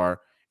 NASCAR,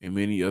 and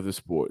many other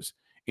sports.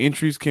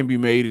 Entries can be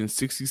made in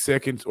 60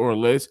 seconds or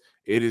less.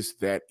 It is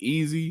that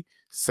easy,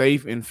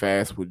 safe, and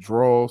fast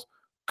withdrawals,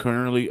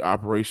 currently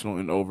operational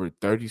in over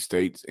 30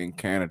 states and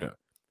Canada.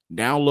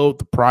 Download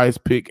the Prize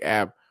Pick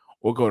app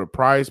or go to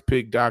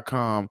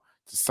prizepick.com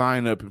to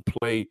sign up and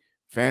play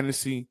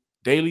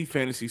daily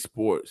fantasy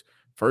sports.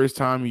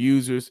 First-time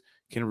users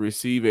can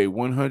receive a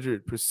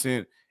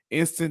 100%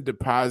 instant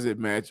deposit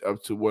match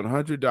up to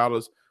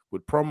 $100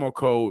 with promo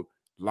code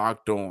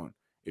Locked On.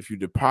 If you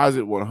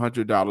deposit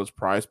 $100,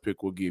 Prize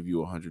Pick will give you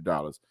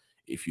 $100.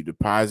 If you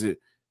deposit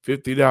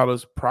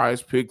 $50,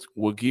 Prize Picks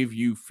will give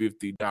you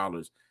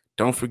 $50.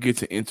 Don't forget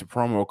to enter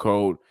promo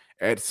code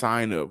at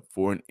sign up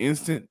for an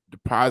instant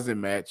deposit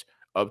match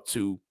up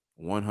to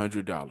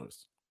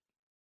 $100.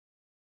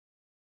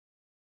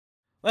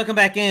 Welcome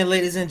back in,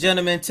 ladies and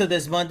gentlemen, to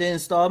this Monday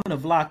installment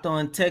of Locked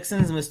On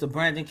Texans. Mr.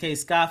 Brandon K.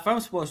 Scott from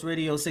Sports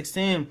Radio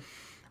 610.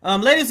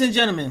 Ladies and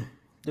gentlemen,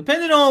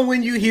 depending on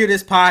when you hear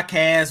this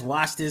podcast,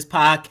 watch this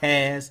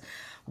podcast,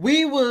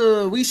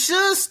 we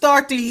should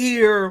start to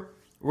hear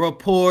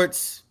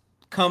reports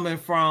coming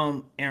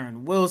from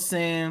Aaron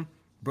Wilson,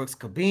 Brooks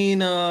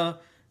Cabina,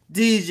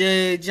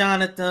 DJ,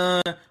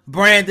 Jonathan,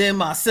 Brandon,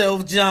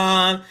 myself,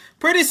 John.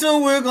 Pretty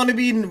soon we're going to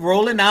be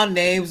rolling out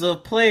names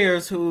of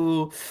players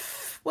who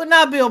will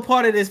not be a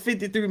part of this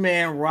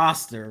 53-man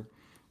roster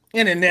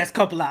in the next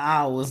couple of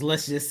hours,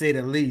 let's just say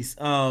the least.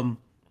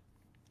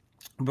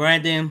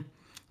 Brandon,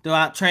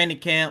 throughout training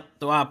camp,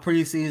 throughout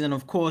preseason,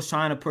 of course,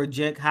 trying to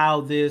project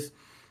how this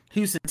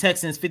Houston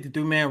Texans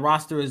 53-man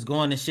roster is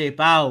going to shape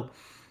out.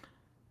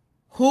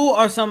 Who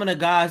are some of the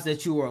guys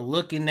that you are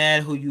looking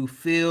at who you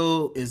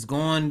feel is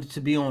going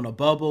to be on a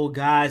bubble?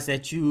 Guys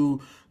that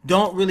you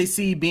don't really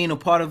see being a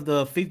part of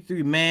the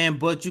 53 man,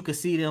 but you could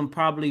see them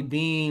probably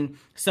being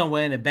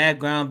somewhere in the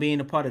background, being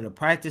a part of the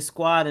practice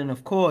squad. And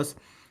of course,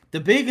 the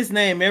biggest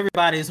name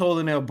everybody is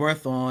holding their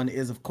breath on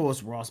is, of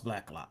course, Ross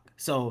Blacklock.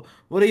 So,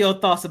 what are your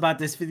thoughts about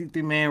this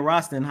 53 man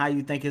roster and how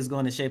you think it's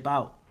going to shape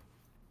out?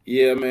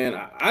 Yeah, man,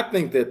 I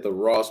think that the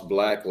Ross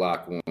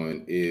Blacklock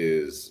one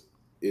is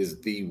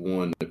the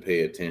one to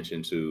pay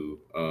attention to.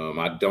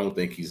 I don't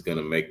think he's going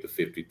to make the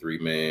 53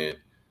 man.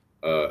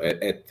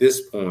 At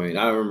this point,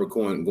 I remember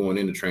going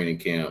into training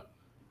camp,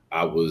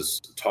 I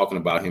was talking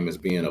about him as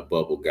being a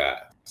bubble guy,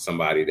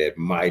 somebody that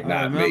might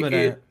not make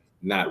it,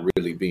 not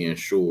really being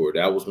sure.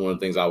 That was one of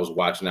the things I was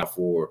watching out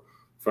for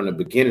from the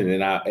beginning.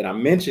 And I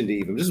mentioned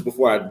even, this is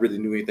before I really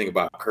knew anything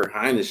about Kurt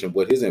Hinish and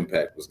what his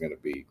impact was going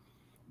to be.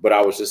 But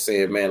I was just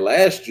saying, man,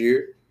 last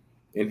year,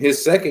 in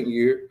his second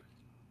year,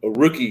 a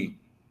rookie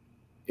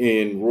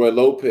in Roy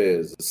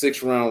Lopez, a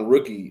 6th-round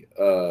rookie,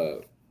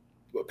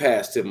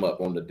 passed him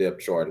up on the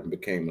depth chart and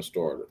became a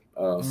starter.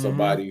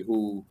 Somebody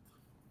who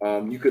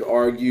you could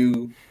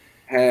argue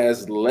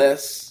has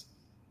less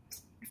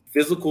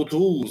physical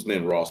tools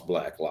than Ross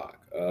Blacklock,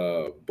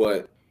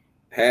 but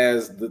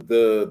has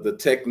the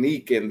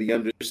technique and the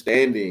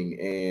understanding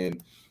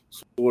and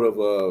sort of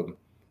a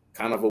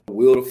kind of a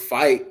will to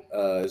fight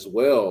as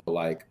well.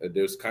 Like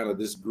there's kind of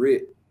this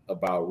grit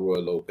about Roy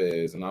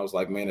Lopez. And I was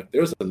like, man, if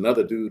there's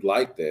another dude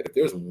like that, if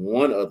there's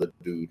one other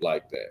dude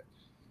like that,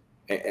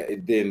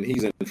 then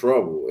he's in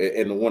trouble.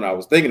 And the one I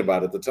was thinking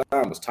about at the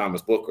time was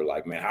Thomas Booker.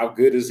 Like, man, how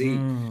good is he?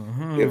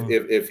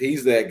 If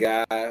he's that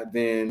guy,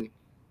 then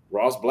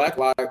Ross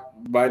Blacklock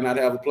might not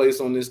have a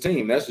place on this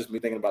team. That's just me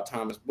thinking about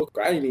Thomas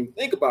Booker. I didn't even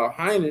think about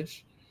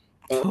Hinish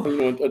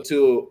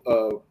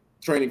until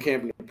training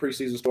camp and the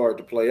preseason started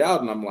to play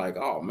out. And I'm like,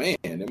 oh, man,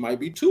 there might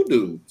be two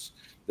dudes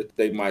that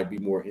they might be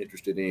more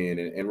interested in.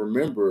 And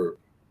remember,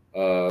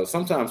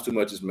 sometimes too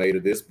much is made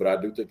of this, but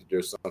I do think that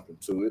there's something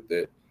to it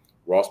that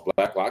Ross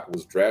Blacklock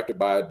was drafted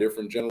by a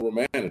different general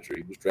manager.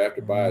 He was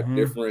drafted by a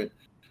different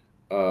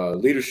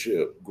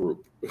leadership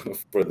group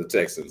for the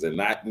Texans and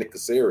not Nick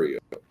Caserio.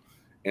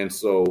 And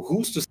so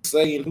who's to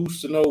say and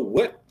who's to know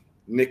what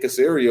Nick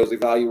Caserio's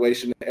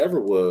evaluation ever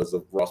was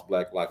of Ross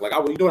Blacklock? Like,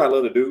 you know what I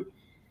love to do?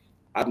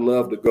 I'd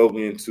love to go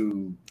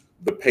into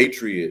the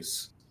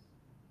Patriots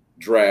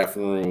draft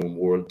room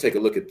or take a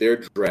look at their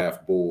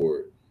draft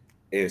board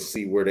and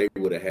see where they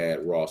would have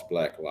had Ross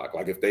Blacklock.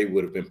 Like if they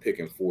would have been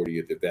picking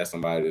 40th, if that's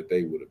somebody that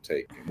they would have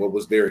taken. What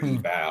was their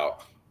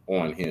eval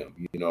on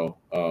him, you know?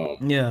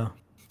 Yeah.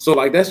 So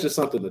like that's just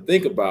something to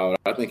think about.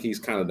 I think he's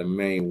kind of the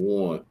main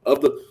one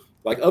of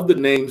the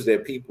names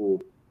that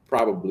people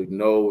probably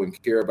know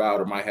and care about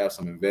or might have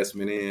some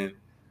investment in.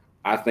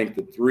 I think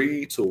the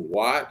three to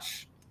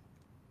watch,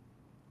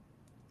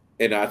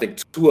 and I think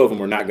two of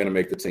them are not going to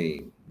make the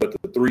team, but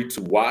the three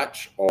to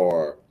watch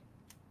are,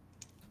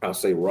 I'll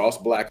say Ross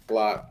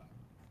Blacklock,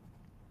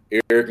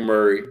 Eric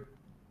Murray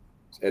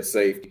at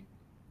safety,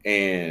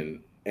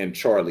 and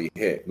Charlie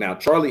Heck. Now,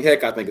 Charlie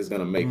Heck, I think, is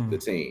going to make the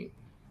team.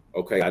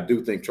 Okay, I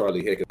do think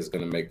Charlie Heck is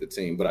going to make the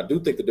team, but I do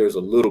think that there's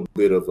a little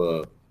bit of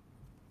a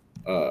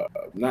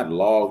not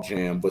log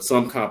jam, but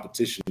some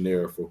competition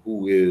there for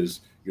who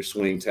is your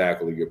swing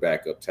tackle or your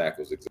backup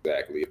tackles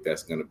exactly, if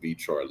that's going to be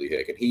Charlie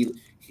Heck. And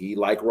he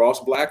like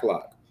Ross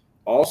Blacklock,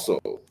 also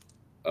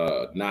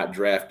not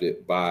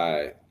drafted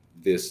by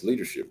this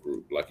leadership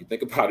group. Like you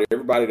think about it,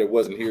 everybody that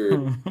wasn't here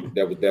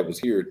that was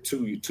here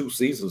two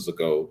seasons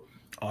ago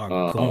are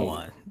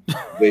gone.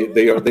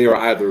 they are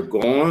either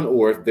gone,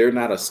 or if they're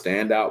not a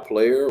standout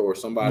player or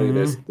somebody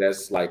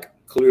that's like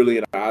clearly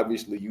and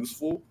obviously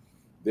useful,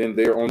 then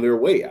they're on their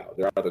way out.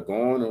 They're either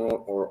gone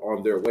or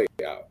on their way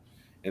out.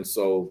 And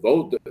so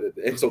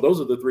those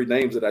are the three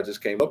names that I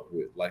just came up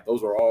with. Like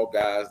those are all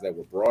guys that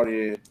were brought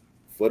in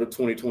for the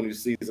 2020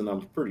 season.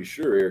 I'm pretty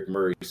sure Eric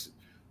Murray's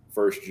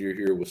first year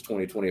here was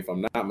 2020, if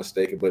I'm not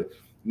mistaken. But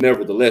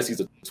nevertheless, he's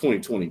a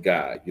 2020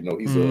 guy. You know,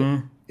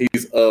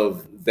 he's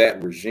of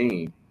that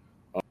regime.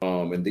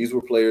 And these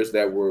were players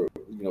that were,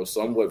 you know,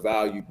 somewhat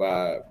valued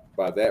by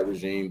that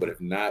regime, but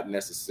have not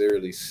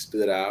necessarily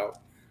stood out.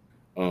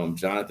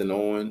 Jonathan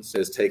Owens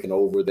has taken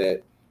over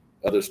that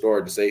other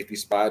starting safety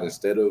spot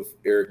instead of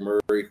Eric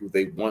Murray, who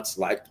they once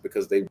liked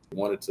because they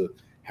wanted to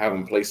have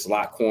him play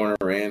slot corner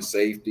and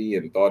safety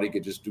and thought he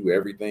could just do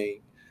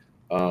everything.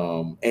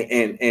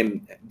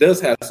 And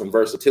does have some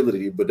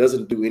versatility, but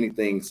doesn't do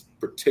anything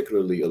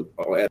particularly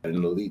at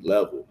an elite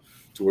level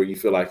to where you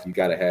feel like you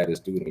got to have this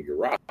dude on your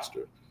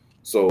roster.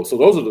 So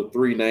those are the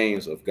three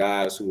names of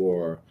guys who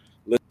are,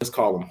 let's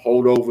call them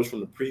holdovers from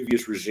the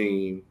previous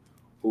regime,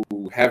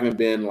 who haven't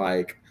been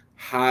like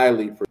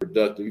highly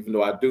productive, even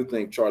though I do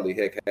think Charlie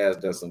Heck has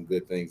done some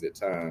good things at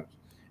times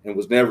and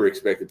was never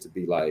expected to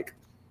be like,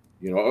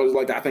 you know, it was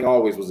like, I think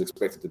always was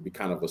expected to be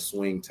kind of a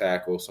swing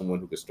tackle, someone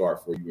who could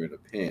start for you in a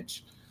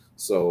pinch.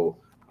 So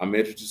I'm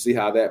interested to see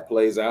how that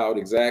plays out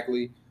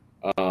exactly.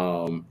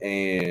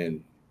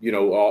 And, you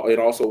know, and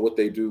also what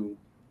they do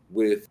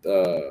with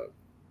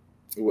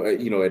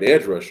at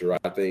edge rusher.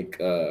 I think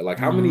like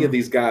how many of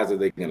these guys are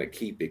they going to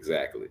keep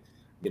exactly?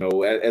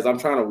 As I'm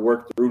trying to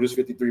work through this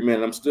 53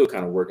 man, I'm still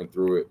kind of working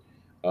through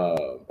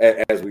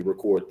it as we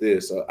record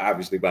this.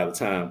 Obviously, by the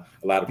time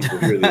a lot of people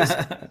hear this,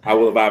 I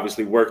will have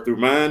obviously worked through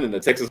mine, and the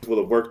Texans will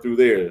have worked through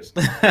theirs.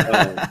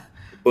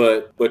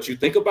 But you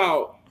think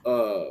about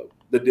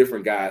the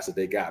different guys that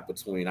they got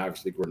between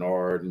obviously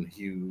Grenard and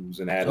Hughes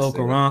and Addison.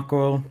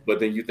 Okoronkwo. But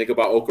then you think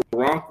about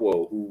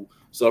Okoronkwo, who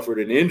suffered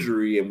an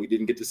injury and we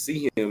didn't get to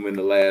see him in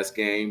the last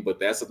game. But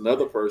that's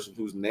another person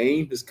whose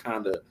name has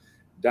kind of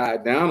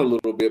died down a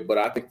little bit, but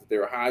I think that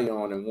they're high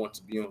on and want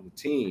to be on the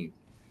team.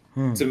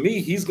 To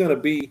me, he's going to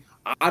be,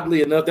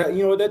 oddly enough,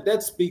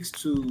 that speaks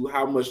to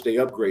how much they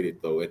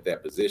upgraded, though, at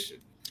that position.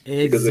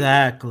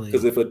 Exactly.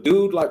 Because if a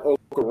dude like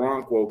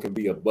Okoronkwo can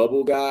be a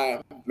bubble guy,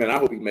 man, I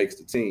hope he makes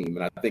the team,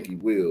 and I think he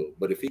will.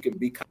 But if he can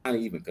be kind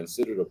of even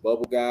considered a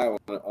bubble guy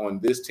on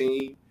this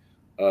team,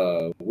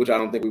 which I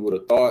don't think we would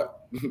have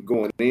thought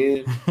going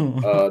in,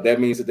 that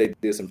means that they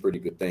did some pretty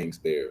good things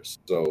there.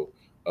 So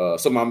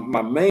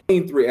my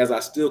main three, as I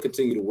still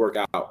continue to work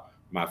out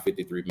my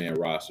 53-man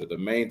roster, the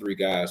main three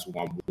guys who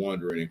I'm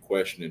wondering and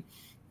questioning,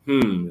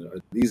 are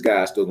these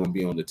guys still going to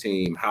be on the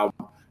team? How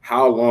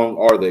long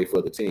are they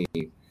for the team?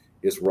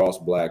 It's Ross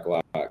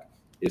Blacklock,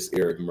 it's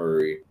Eric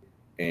Murray,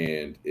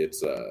 and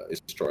it's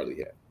Charlie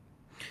Happ.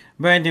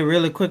 Brandon,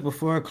 really quick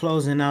before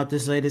closing out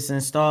this latest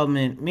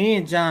installment, me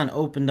and John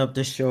opened up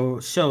the show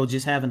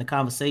just having a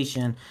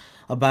conversation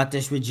about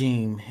this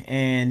regime.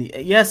 And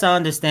yes, I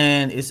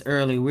understand it's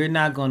early. We're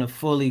not going to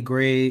fully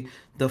grade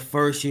the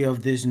first year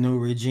of this new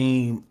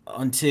regime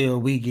until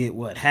we get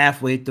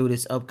halfway through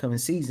this upcoming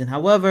season.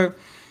 However,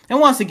 and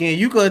once again,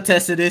 you could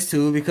attest to this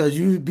too, because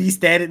you be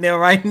standing there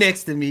right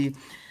next to me.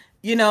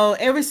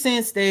 Ever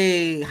since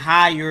they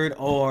hired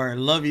or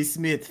Lovie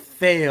Smith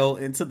fell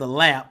into the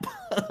lap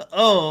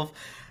of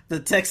the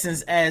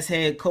Texans as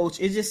head coach,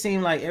 it just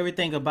seemed like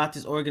everything about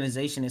this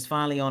organization is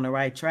finally on the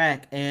right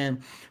track.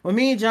 And when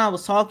me and John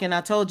was talking,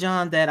 I told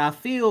John that I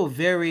feel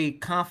very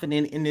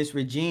confident in this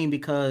regime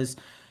because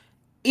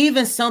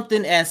even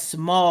something as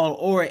small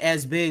or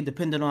as big,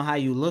 depending on how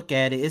you look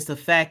at it, is the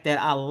fact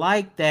that I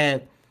like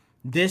that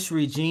this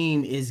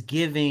regime is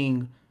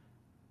giving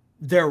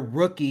their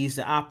rookies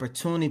the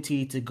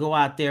opportunity to go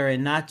out there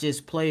and not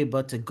just play,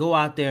 but to go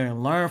out there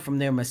and learn from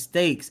their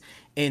mistakes.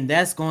 And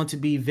that's going to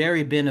be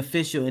very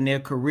beneficial in their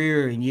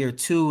career in year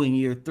 2 and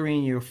year 3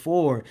 and year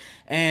 4.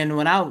 And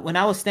when I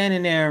was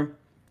standing there,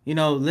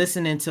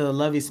 listening to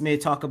Lovie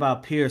Smith talk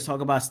about Pierce,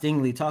 talk about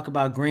Stingley, talk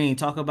about Green,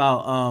 talk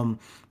about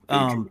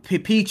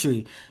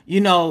Petrie,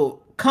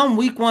 come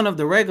week 1 of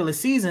the regular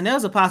season,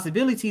 there's a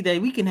possibility that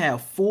we can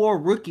have 4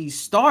 rookies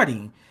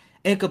starting.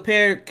 And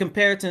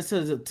comparison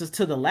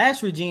to the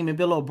last regime in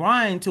Bill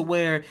O'Brien, to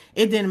where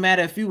it didn't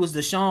matter if you was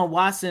Deshaun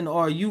Watson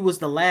or you was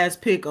the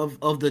last pick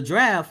of the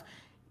draft,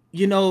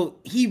 he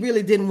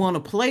really didn't want to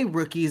play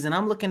rookies. And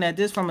I'm looking at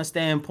this from a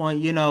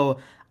standpoint,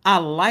 I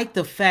like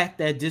the fact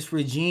that this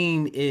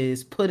regime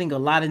is putting a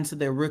lot into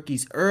their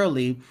rookies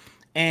early.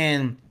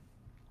 And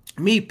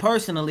me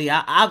personally,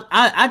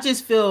 I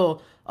just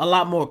feel a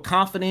lot more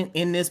confident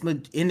in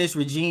this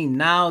regime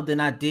now than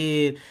I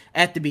did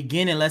at the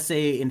beginning, let's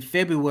say in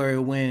February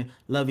when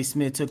Lovie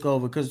Smith took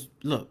over. Because,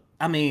 look,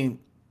 I mean,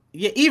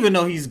 even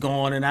though he's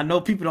gone, and I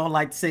know people don't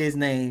like to say his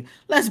name,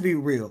 let's be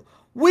real.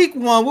 Week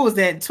 1, what was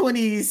that,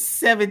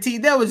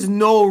 2017? There was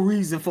no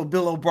reason for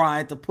Bill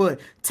O'Brien to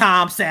put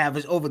Tom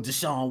Savage over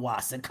Deshaun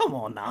Watson. Come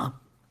on now.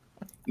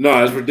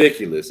 No, it's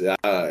ridiculous.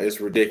 It's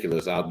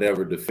ridiculous. I'll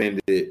never defend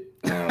it.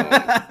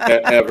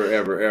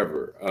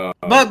 ever.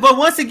 But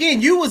once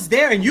again, you was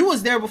there, and you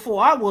was there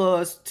before I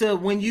was, to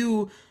when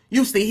you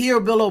used to hear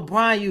Bill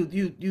O'Brien,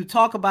 you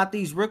talk about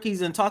these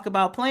rookies and talk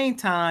about playing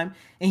time,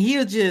 and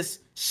he'll just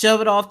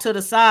shove it off to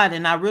the side.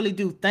 And I really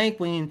do think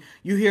when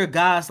you hear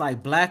guys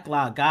like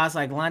Blacklock, guys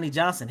like Lonnie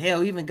Johnson,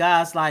 hell, even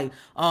guys like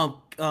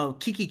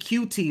Kiki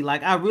QT,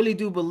 like I really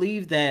do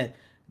believe that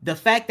the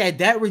fact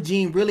that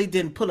regime really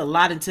didn't put a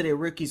lot into their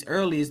rookies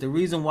early is the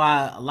reason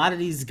why a lot of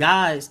these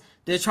guys,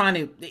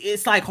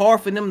 it's like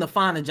hard for them to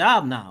find a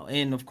job now.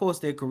 And of course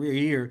their career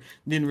here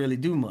didn't really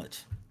do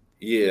much.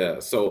 Yeah.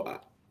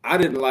 So I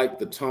didn't like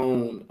the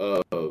tone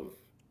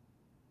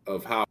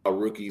of how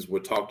rookies were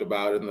talked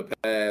about in the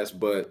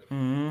past, but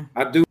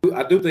I do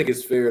think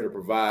it's fair to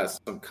provide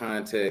some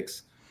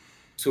context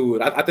to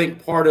it. I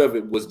think part of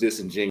it was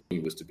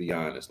disingenuous, to be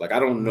honest. Like, I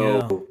don't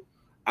know. Yeah.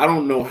 I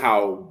don't know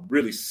how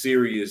really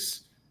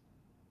serious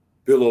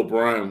Bill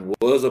O'Brien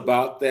was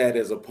about that,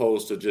 as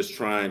opposed to just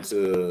trying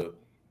to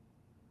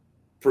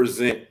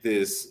present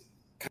this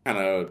kind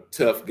of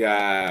tough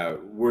guy.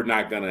 We're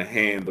not going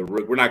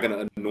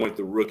to anoint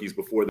the rookies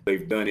before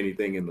they've done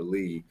anything in the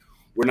league.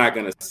 We're not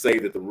going to say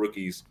that the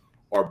rookies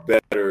are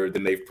better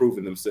than they've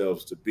proven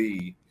themselves to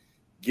be,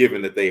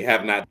 given that they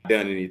have not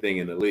done anything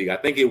in the league. I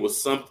think there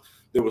was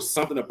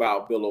something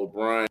about Bill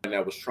O'Brien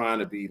that was trying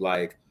to be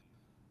like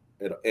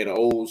an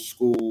old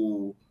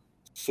school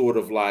sort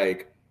of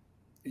like,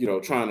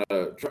 trying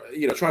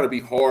to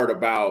be hard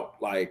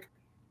about, like,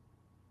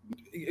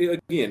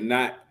 again,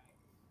 not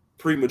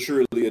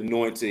prematurely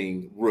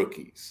anointing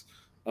rookies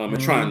and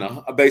trying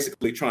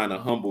to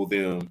humble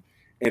them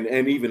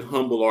and even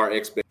humble our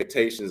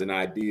expectations and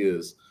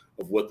ideas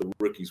of what the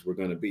rookies were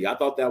going to be. I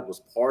thought that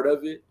was part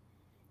of it.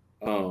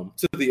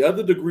 To the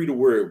other degree to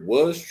where it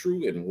was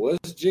true and was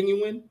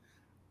genuine,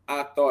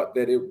 I thought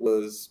that it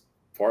was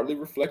partly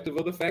reflective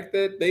of the fact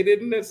that they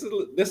didn't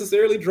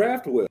necessarily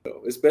draft well,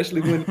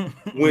 especially when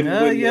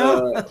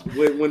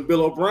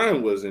Bill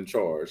O'Brien was in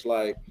charge.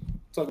 Like,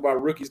 talk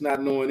about rookies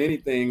not knowing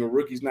anything or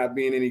rookies not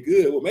being any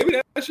good. Well, maybe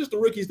that's just the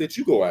rookies that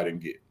you go out and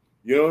get.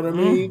 You know what I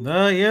mean?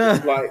 Like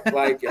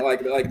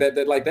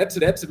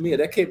that to me,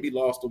 that can't be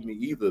lost on me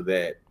either.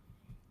 That,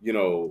 you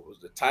know,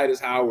 the Titus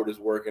Howard is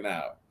working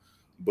out,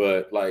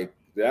 but like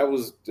that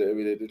was, I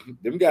mean,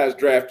 them guys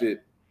drafted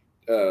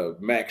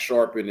Max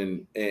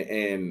Sharpen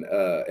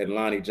and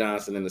Lonnie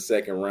Johnson in the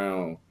second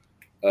round,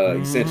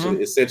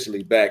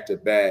 essentially back to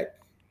back,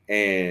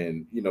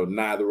 and you know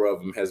neither of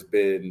them has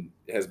been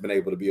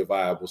able to be a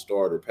viable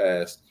starter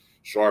past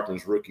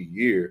Sharpen's rookie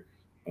year.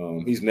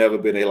 He's never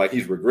been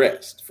he's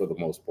regressed for the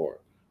most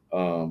part.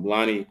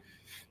 Lonnie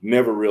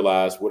never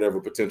realized whatever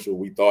potential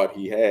we thought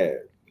he had.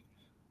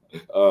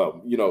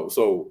 You know,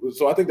 so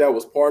I think that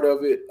was part of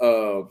it.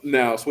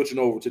 Now switching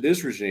over to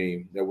this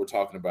regime that we're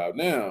talking about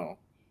now,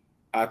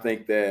 I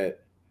think that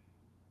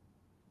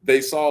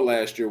they saw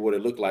last year what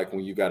it looked like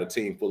when you got a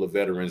team full of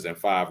veterans and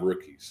 5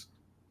 rookies.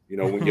 You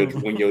know,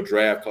 when your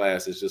draft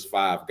class is just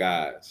 5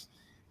 guys,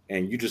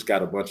 and you just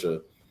got a bunch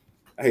of,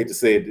 I hate to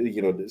say it,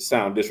 you know,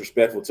 sound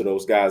disrespectful to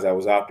those guys that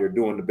was out there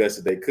doing the best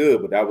that they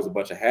could, but that was a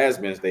bunch of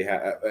has-beens. They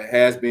had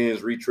has-beens,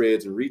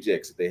 retreads, and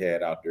rejects that they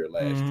had out there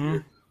last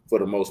year for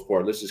the most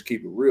part. Let's just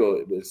keep it real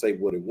and say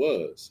what it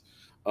was.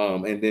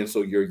 And then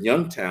so your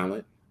young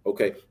talent,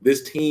 okay,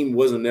 this team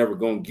wasn't ever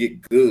going to get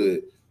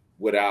good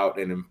without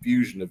an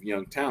infusion of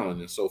young talent.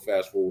 And so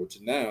fast forward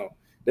to now,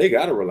 they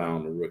got to rely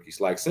on the rookies,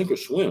 like sink or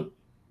swim.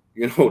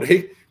 You know,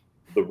 the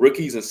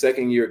rookies and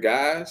second-year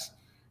guys,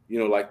 you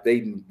know, like they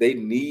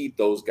need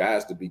those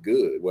guys to be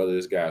good, whether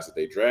it's guys that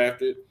they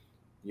drafted,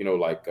 you know,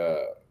 like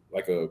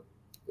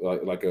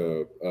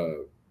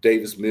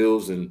Davis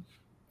Mills and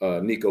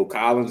Nico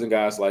Collins and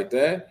guys like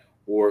that,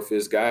 or if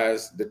it's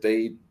guys that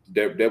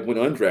that went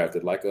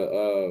undrafted, like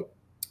a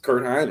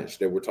Kurt Hinish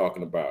that we're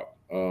talking about,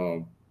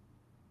 or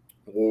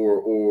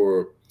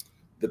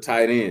the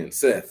tight end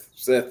Seth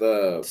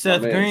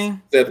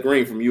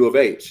Green from U of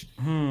H.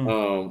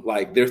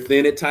 Like they're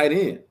thin at tight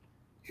end.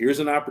 Here's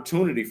an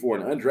opportunity for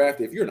an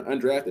undrafted. If you're an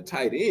undrafted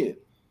tight end,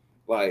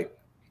 like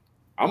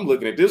I'm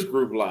looking at this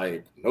group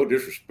like, no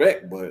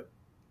disrespect, but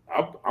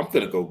I'm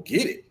gonna go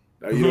get it.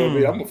 You know what I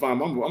mean? I'm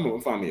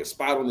gonna find me a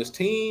spot on this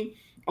team.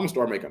 I'm gonna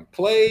start making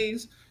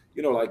plays.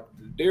 You know, like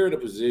they're in a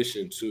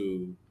position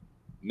to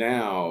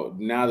now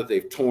that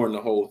they've torn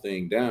the whole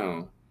thing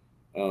down.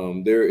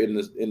 They're in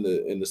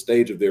the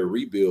stage of their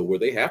rebuild where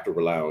they have to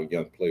rely on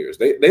young players.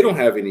 They don't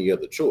have any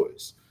other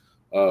choice.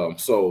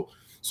 So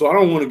I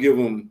don't want to give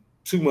them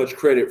too much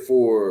credit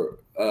for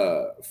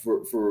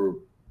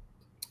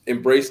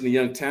embracing the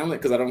young talent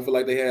because I don't feel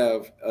like they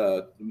have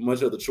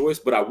much other choice.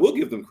 But I will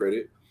give them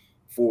credit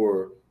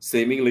for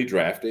seemingly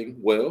drafting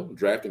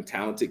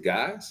talented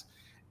guys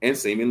and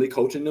seemingly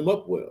coaching them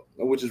up well,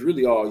 which is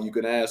really all you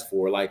can ask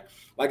for. Like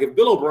if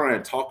Bill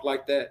O'Brien talked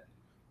like that,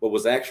 but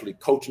was actually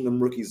coaching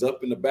them rookies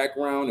up in the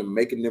background and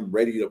making them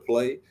ready to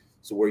play.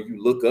 So where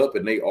you look up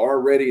and they are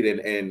ready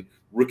and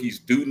rookies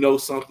do know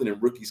something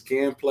and rookies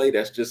can play.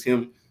 That's just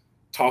him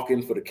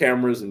talking for the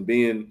cameras and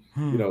being,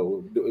 you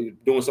know,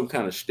 doing some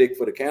kind of shtick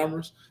for the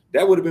cameras.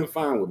 That would have been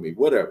fine with me.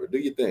 Whatever, do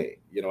your thing.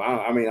 You know,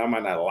 I mean, I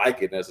might not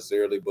like it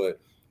necessarily, but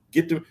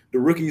get the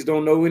rookies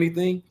don't know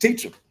anything.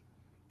 Teach them.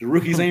 The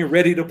rookies ain't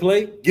ready to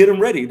play. Get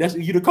them ready. That's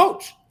you the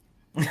coach.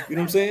 You know what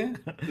I'm saying?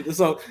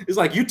 So it's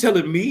like you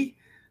telling me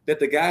that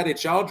the guy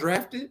that y'all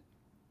drafted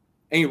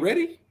ain't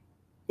ready?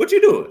 What you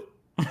doing?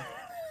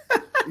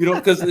 You know,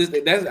 because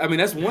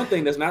that's one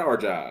thing that's not our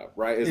job,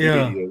 right? As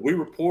media. We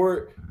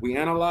report, we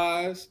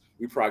analyze,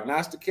 we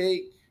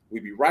prognosticate, we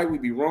be right, we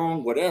be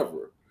wrong,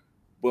 whatever.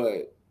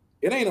 But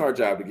it ain't our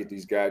job to get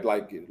these guys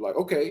like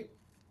okay,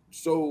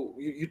 so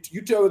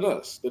you telling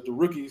us that the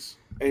rookies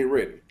ain't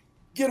ready.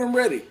 Get them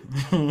ready.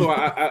 So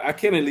I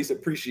can at least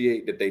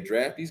appreciate that they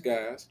draft these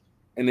guys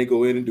and they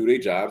go in and do their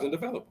jobs and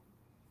develop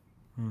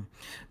them.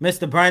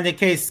 Mr. Brandon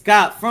K.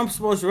 Scott from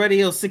Sports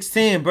Radio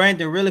 610.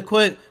 Brandon, really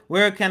quick,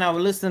 where can our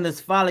listeners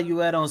follow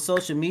you at on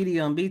social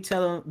media, and be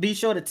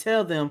sure to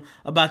tell them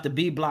about the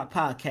B Block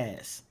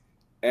Podcast?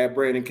 At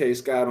Brandon K.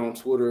 Scott on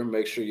Twitter.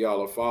 Make sure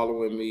y'all are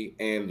following me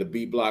and the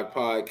B Block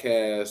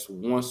Podcast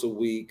once a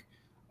week.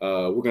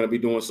 We're going to be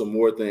doing some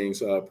more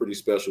things pretty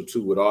special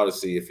too with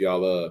Odyssey if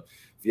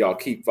y'all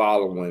keep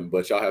following,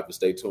 but y'all have to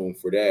stay tuned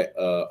for that.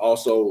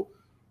 Also,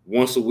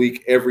 once a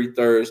week, every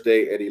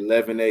Thursday at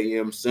 11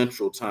 a.m.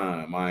 Central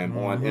Time. I am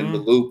on In the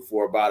Loop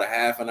for about a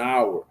half an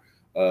hour,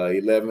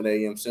 11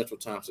 a.m. Central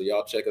Time. So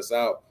y'all check us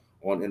out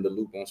on In the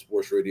Loop on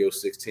Sports Radio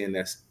 610.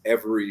 That's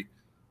every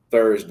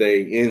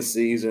Thursday, in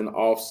season,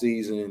 off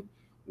season,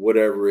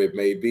 whatever it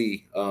may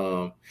be.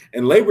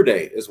 And Labor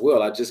Day as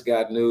well. I just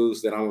got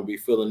news that I'm going to be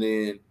filling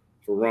in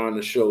for Ron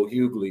the Show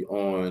Hughley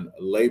on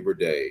Labor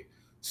Day.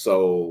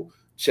 So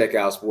check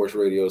out Sports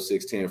Radio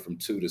 610 from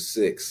 2 to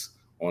 6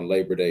 on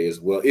Labor Day as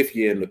well. If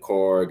you're in the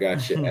car,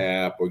 got your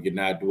app, or you're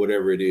not,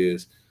 whatever it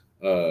is,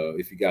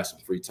 if you got some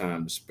free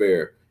time to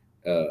spare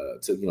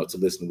to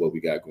listen to what we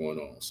got going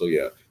on. So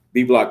yeah,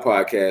 B Block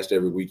Podcast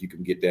every week. You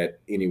can get that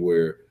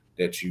anywhere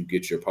that you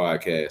get your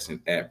podcast, and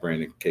at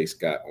Brandon K.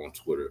 Scott on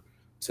Twitter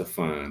to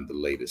find the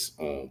latest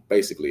on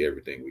basically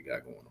everything we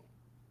got going on.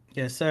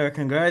 Yes, sir.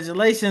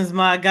 Congratulations,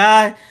 my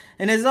guy.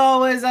 And as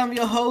always, I'm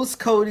your host,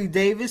 Cody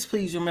Davis.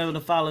 Please remember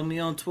to follow me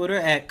on Twitter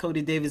at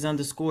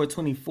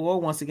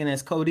CodyDavis_24. Once again,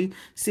 that's Cody,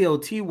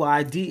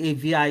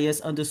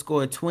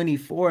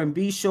 COTYDAVIS_24. And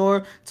be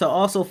sure to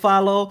also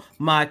follow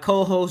my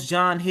co-host,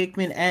 John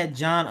Hickman, at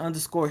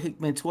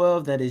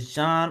John_Hickman12. That is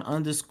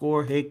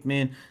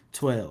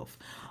John_Hickman12.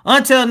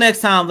 Until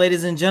next time,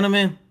 ladies and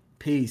gentlemen,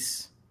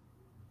 peace.